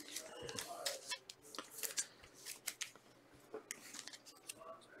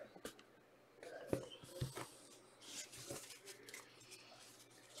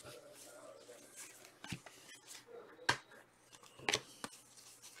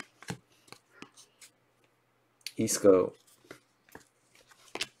 Isco.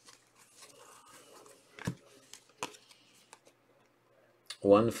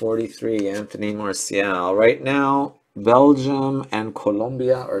 $143, Anthony Martial. Right now, Belgium and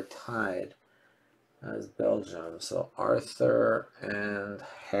Colombia are tied as Belgium. So Arthur and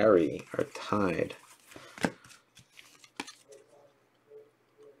Harry are tied.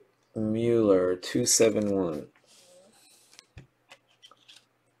 Mueller, 271.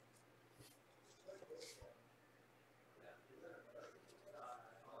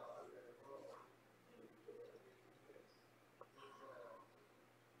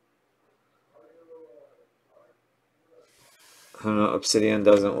 I don't know, Obsidian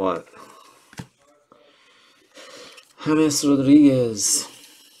doesn't what? James Rodriguez.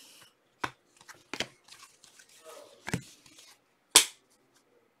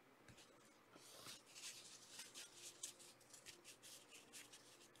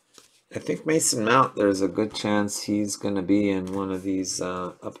 I think Mason Mount, there's a good chance he's going to be in one of these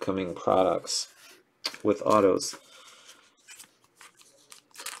upcoming products with autos.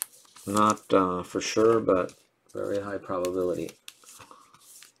 Not for sure, but very high probability.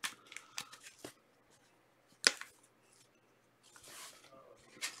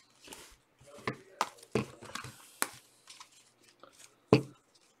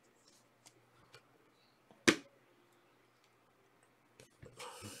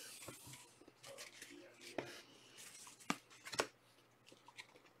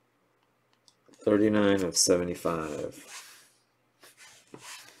 $39 of 75.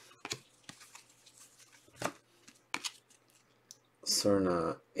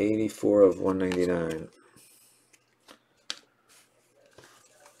 Serna, 84 of 199.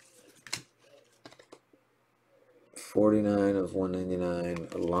 $49 of 199.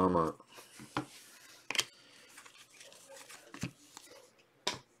 Lama.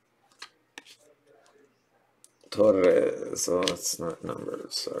 Torres. Oh, it's not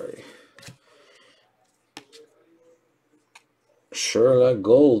numbers. Sorry. Sherla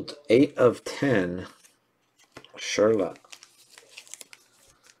Gold. 8 of 10. Sherla.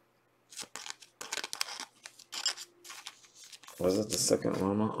 Was it the second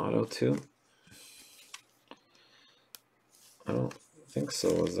Lama auto too? I don't think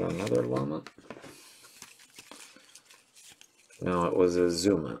so. Was there another Lama? No, it was a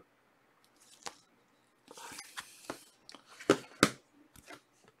Zuma.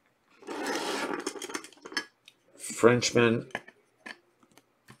 Frenchman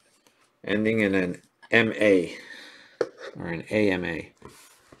ending in an MA or an AMA.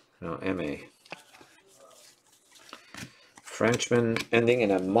 No, MA. Frenchman ending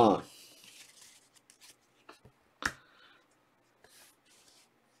in a Ma.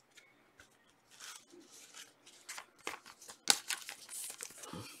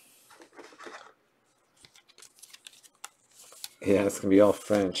 Yeah, it's gonna be all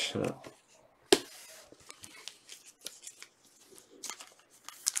French.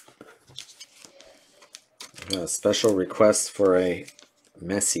 A special request for a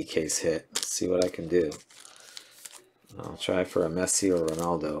Messi case hit. Let's see what I can do. I'll try for a Messi or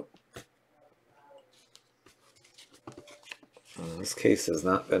Ronaldo. This case has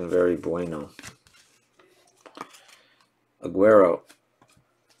not been very bueno. Aguero.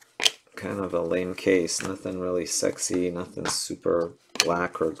 Kind of a lame case. Nothing really sexy. Nothing super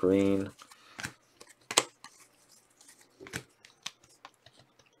black or green.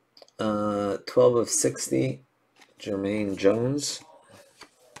 12 of 60. Jermaine Jones.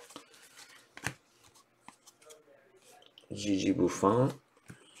 Gigi Buffon.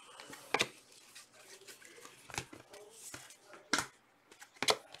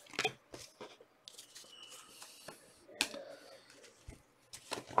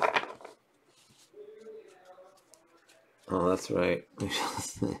 Oh, that's right.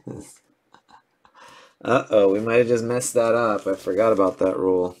 Uh-oh, we might have just messed that up. I forgot about that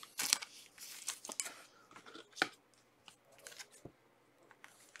rule.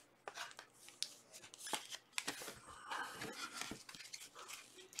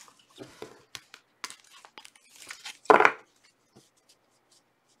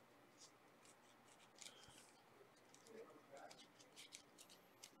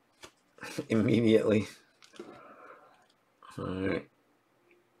 Immediately. All right.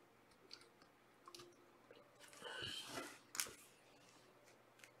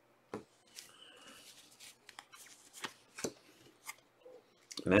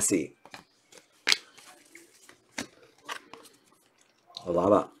 Messi.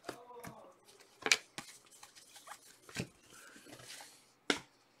 Alaba.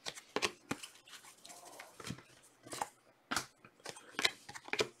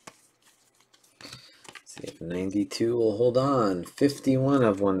 See if 92 will hold on. 51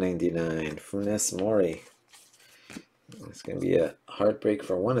 of 199. Funes Mori. It's going to be a heartbreak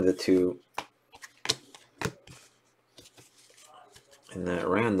for one of the two in that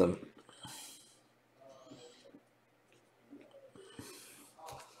random.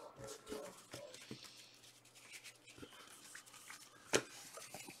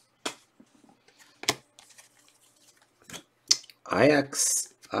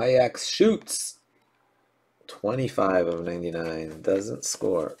 Ajax shoots. 25 of 99. Doesn't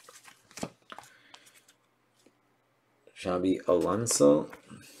score. Xabi Alonso.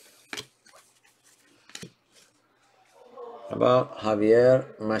 How about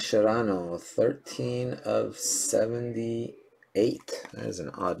Javier Mascherano? 13 of 78. That is an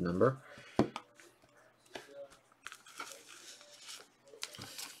odd number.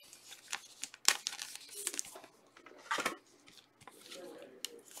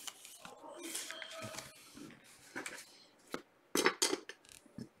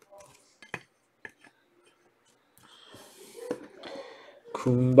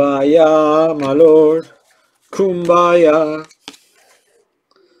 Kumbaya, my lord. Kumbaya.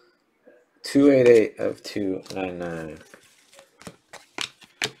 288 of 299.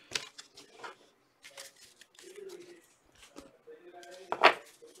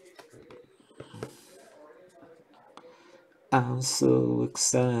 I'm so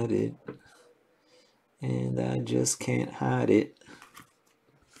excited, and I just can't hide it.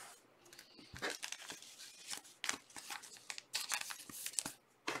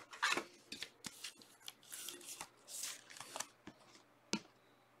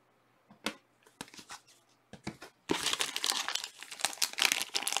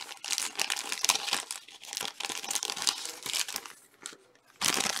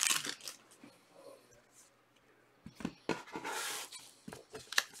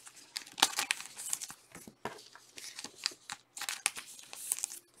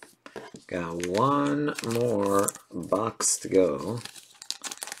 Got one more box to go.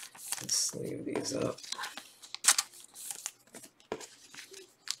 Let's leave these up.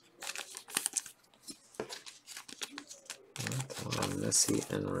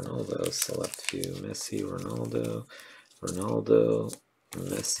 Messi and Ronaldo. Select few. Messi, Ronaldo, Ronaldo,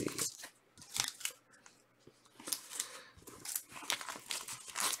 Messi.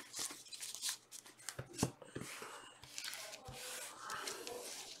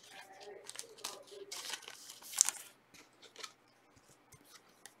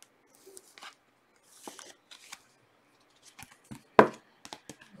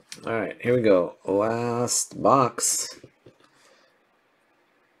 All right, here we go. Last box.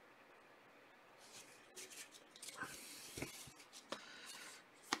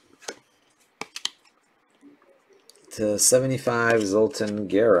 To 75, Zoltan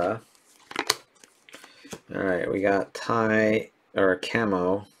Guerra. All right, we got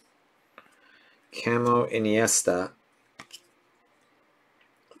Camo Iniesta,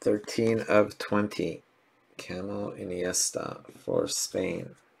 13 of 20. Camo Iniesta for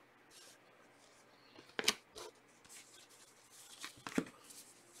Spain.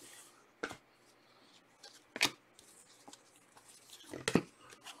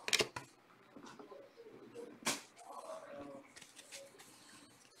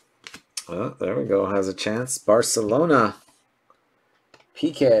 Well, there we go. Has a chance. Barcelona.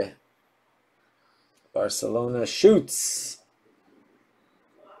 Piqué. Barcelona shoots.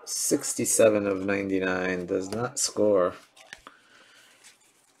 67 of 99. Does not score.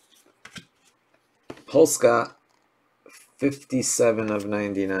 Polska. 57 of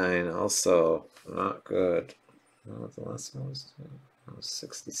 99. Also not good. What the last one was? That was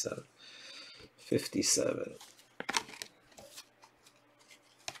 67. 57.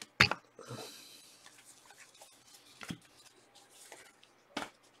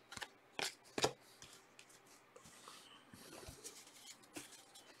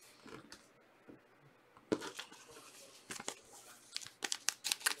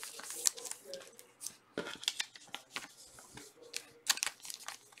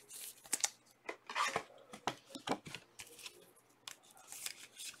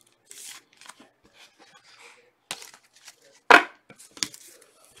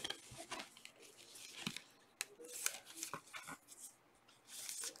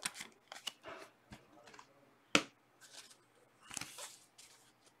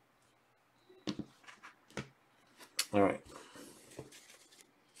 All right.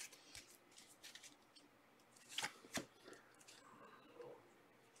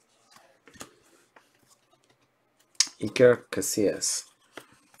 Iker Casillas.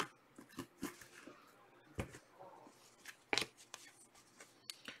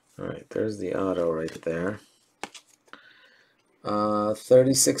 All right, there's the auto right there.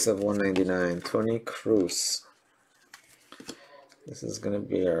 36 of 199. Tony Cruz. This is going to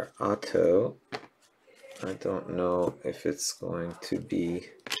be our auto. I don't know if it's going to be...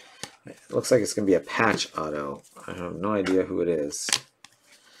 It looks like it's going to be a patch auto. I have no idea who it is.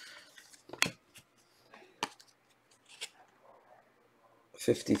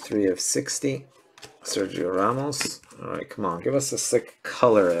 $53 of 60. Sergio Ramos. All right, come on. Give us a sick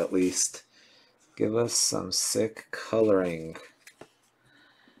color at least. Give us some sick coloring.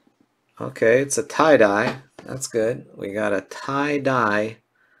 Okay, it's a tie-dye. That's good. We got a tie-dye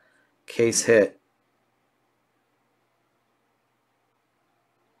case hit.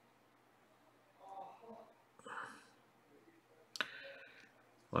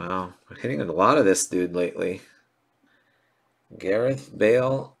 Wow, we're hitting a lot of this dude lately. Gareth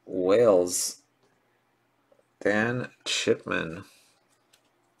Bale, Wales. Dan Chipman.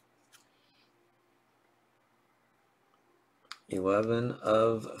 11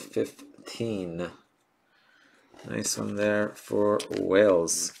 of 15. Nice one there for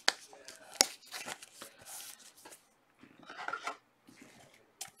Wales.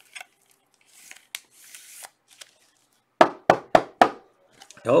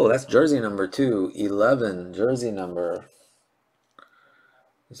 Oh, that's jersey number 2. 11, jersey number.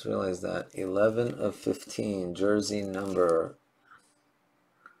 Just realized that. 11 of 15, jersey number.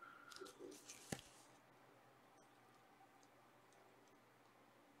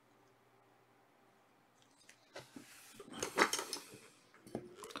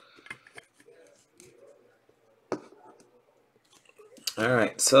 All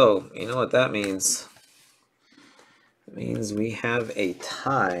right, so you know what that means. It means we have a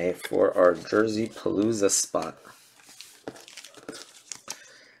tie for our Jerseypalooza spot.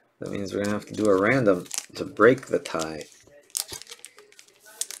 That means we're going to have to do a random to break the tie.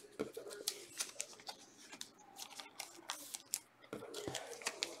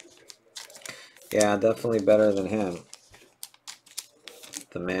 Yeah, definitely better than him.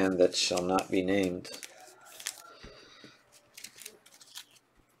 The man that shall not be named.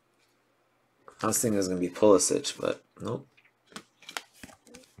 I was thinking it was going to be Pulisic, but nope.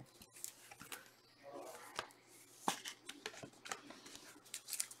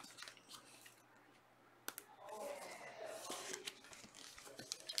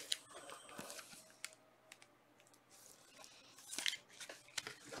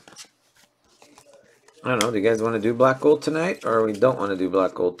 I don't know. Do you guys want to do black gold tonight, or we don't want to do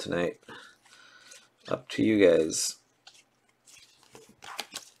black gold tonight? Up to you guys.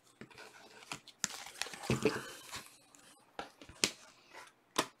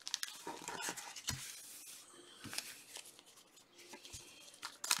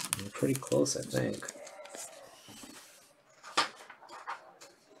 I'm pretty close, I think.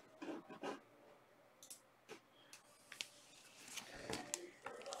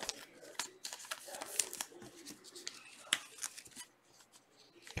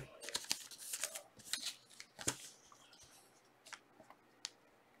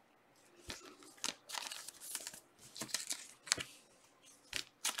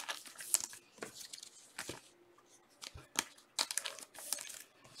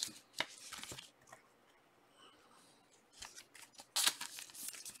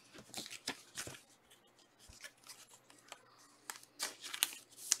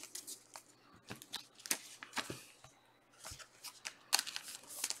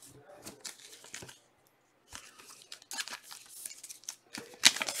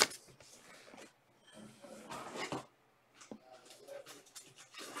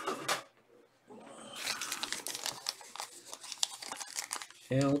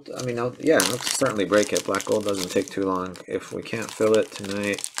 Yeah, I'll certainly break it. Black gold doesn't take too long. If we can't fill it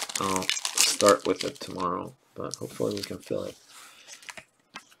tonight, I'll start with it tomorrow. But hopefully we can fill it.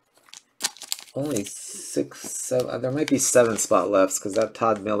 Only 6, 7. There might be 7 spot lefts because that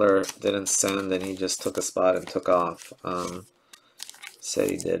Todd Miller didn't send and he just took a spot and took off.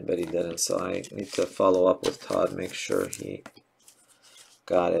 Said he did, but he didn't. So I need to follow up with Todd, make sure he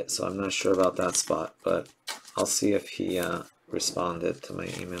got it. So I'm not sure about that spot, but I'll see if he responded to my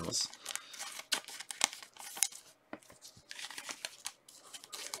emails.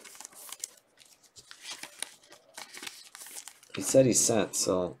 He said he sent,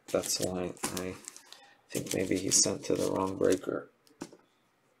 so that's why I think maybe he sent to the wrong breaker.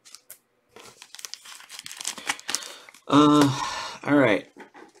 All right.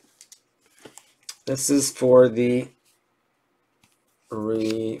 This is for the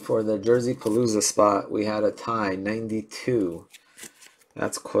Jerseypalooza spot. We had a tie, 92.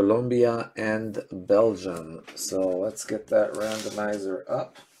 That's Colombia and Belgium. So let's get that randomizer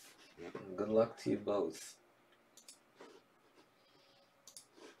up. Good luck to you both.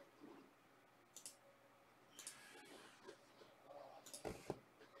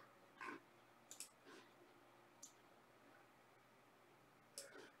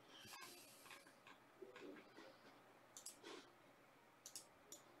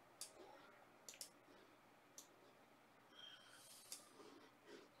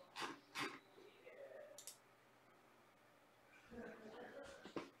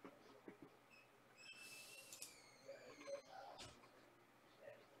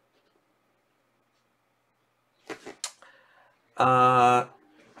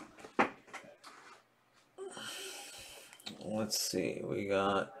 Let's see. We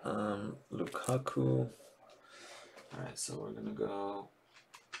got Lukaku. All right, so we're gonna go.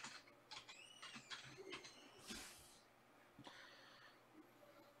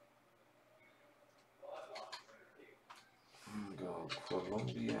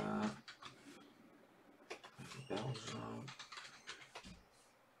 Colombia, Belgium,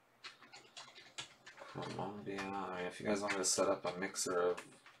 Colombia. All right, if you guys want me to set up a mixer of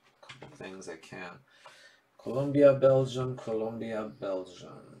a couple things, I can. Colombia, Belgium, Colombia,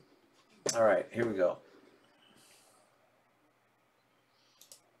 Belgium. All right, here we go.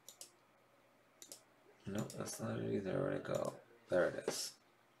 No, that's not it either. Where'd it go? There it is.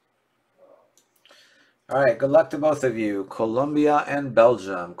 All right, good luck to both of you. Colombia and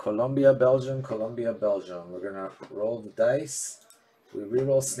Belgium. Colombia, Belgium, Colombia, Belgium. We're going to roll the dice. We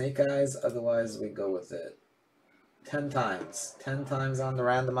re-roll snake eyes, otherwise we go with it. 10 times. 10 times on the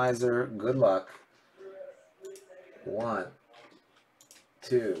randomizer. Good luck. 1,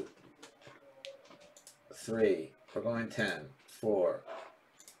 2, 3. We're going 10. 4,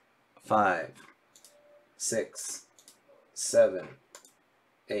 5, 6, 7,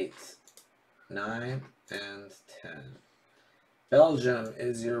 8, 9, and 10. Belgium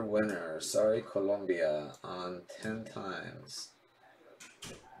is your winner. Sorry, Colombia, on 10 times.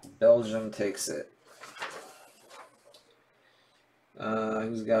 Belgium takes it.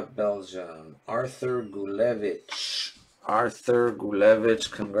 Who's got Belgium? Arthur Gulevich. Arthur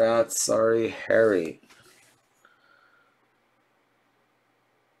Gulevich, congrats. Sorry, Harry.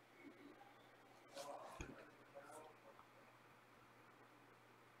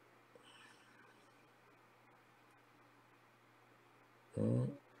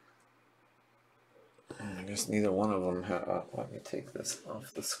 I guess neither one of them have. Let me take this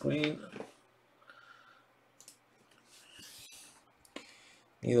off the screen.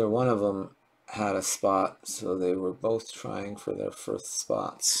 Neither one of them had a spot, so they were both trying for their first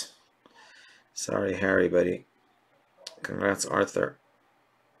spots. Sorry, Harry, buddy. Congrats, Arthur.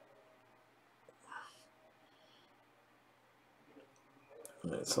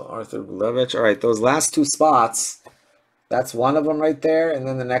 All right, so Arthur Gulevich. All right, those last two spots, that's one of them right there, and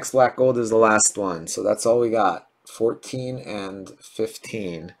then the next black gold is the last one. So that's all we got, 14 and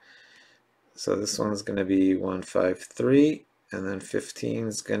 15. So this one's going to be 153, and then 15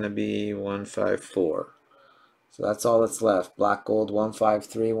 is going to be 154. So that's all that's left. Black gold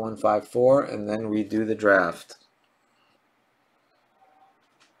 153, 154, and then we do the draft.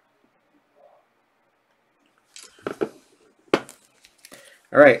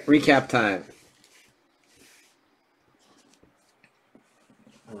 All right, recap time.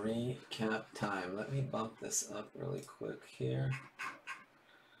 Recap time. Let me bump this up really quick here.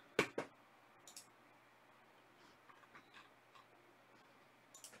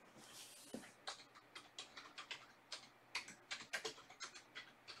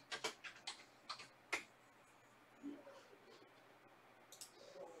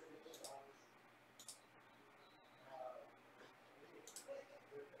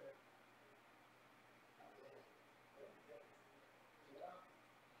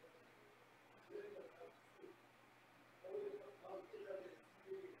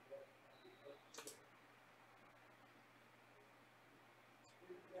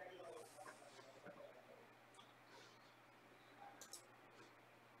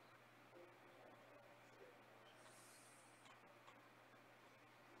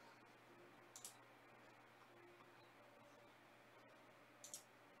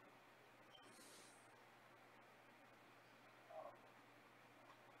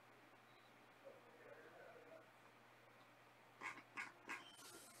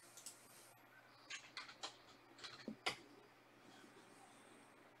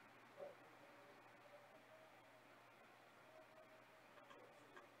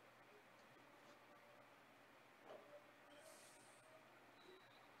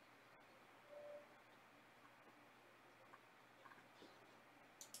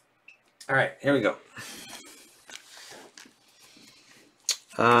 All right, here we go.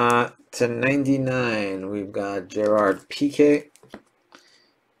 To 99, we've got Gerard Piqué,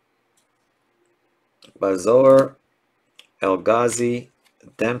 Bazor, El Ghazi,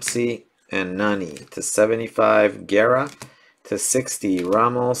 Dempsey, and Nani. To 75, Guerra. To 60,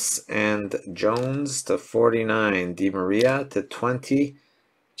 Ramos and Jones. To 49, Di Maria. To 20,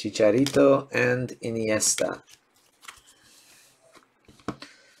 Chicharito and Iniesta.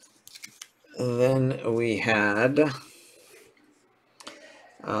 Then we had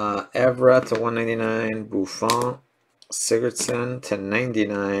Evra to 199, Buffon, Sigurdsson to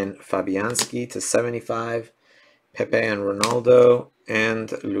 99, Fabianski to 75, Pepe and Ronaldo, and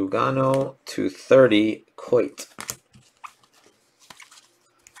Lugano to 30, Coit.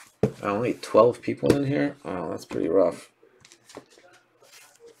 Only 12 people in here? Oh, that's pretty rough.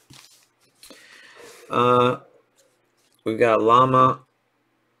 We've got Lama,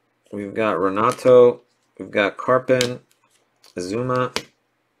 we've got Renato, we've got Carpin, Zuma,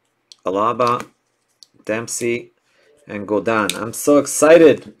 Alaba, Dempsey, and Godin. I'm so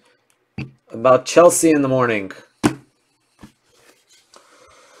excited about Chelsea in the morning.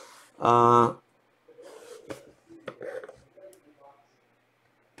 Let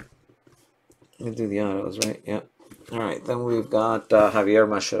me do the autos, right? Yep. All right, then we've got Javier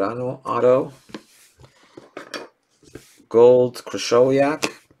Mascherano, auto. Gold Krychowiak,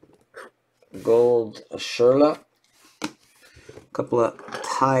 gold Schürrle, a couple of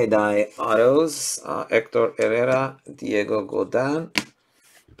tie-dye autos, Hector Herrera, Diego Godin.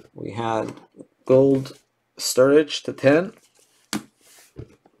 We had gold Sturridge to 10.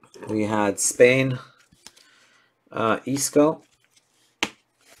 We had Spain, Isco,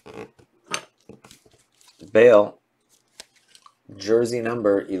 Bale, jersey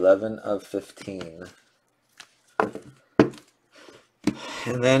number 11 of 15.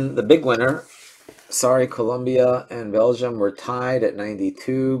 And then the big winner, sorry, Colombia and Belgium were tied at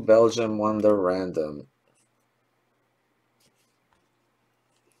 92. Belgium won the random.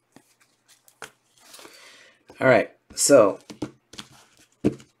 All right, so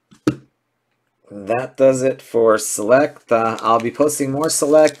that does it for Select. I'll be posting more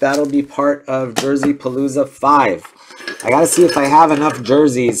Select. That'll be part of Jerseypalooza 5. I gotta see if I have enough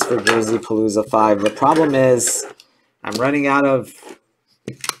jerseys for Jerseypalooza 5. The problem is I'm running out of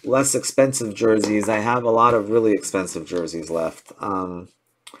less expensive jerseys. I have a lot of really expensive jerseys left. And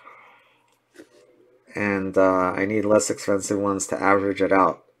I need less expensive ones to average it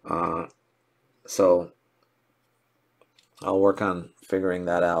out. So I'll work on figuring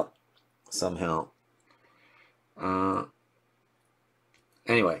that out somehow.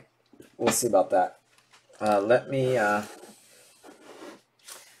 Anyway, we'll see about that. Let me end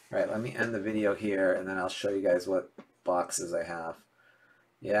the video here, and then I'll show you guys what boxes I have.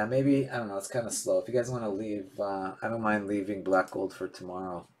 Yeah, maybe, I don't know, it's kind of slow. If you guys want to leave, I don't mind leaving black gold for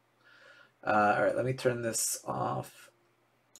tomorrow. All right, let me turn this off.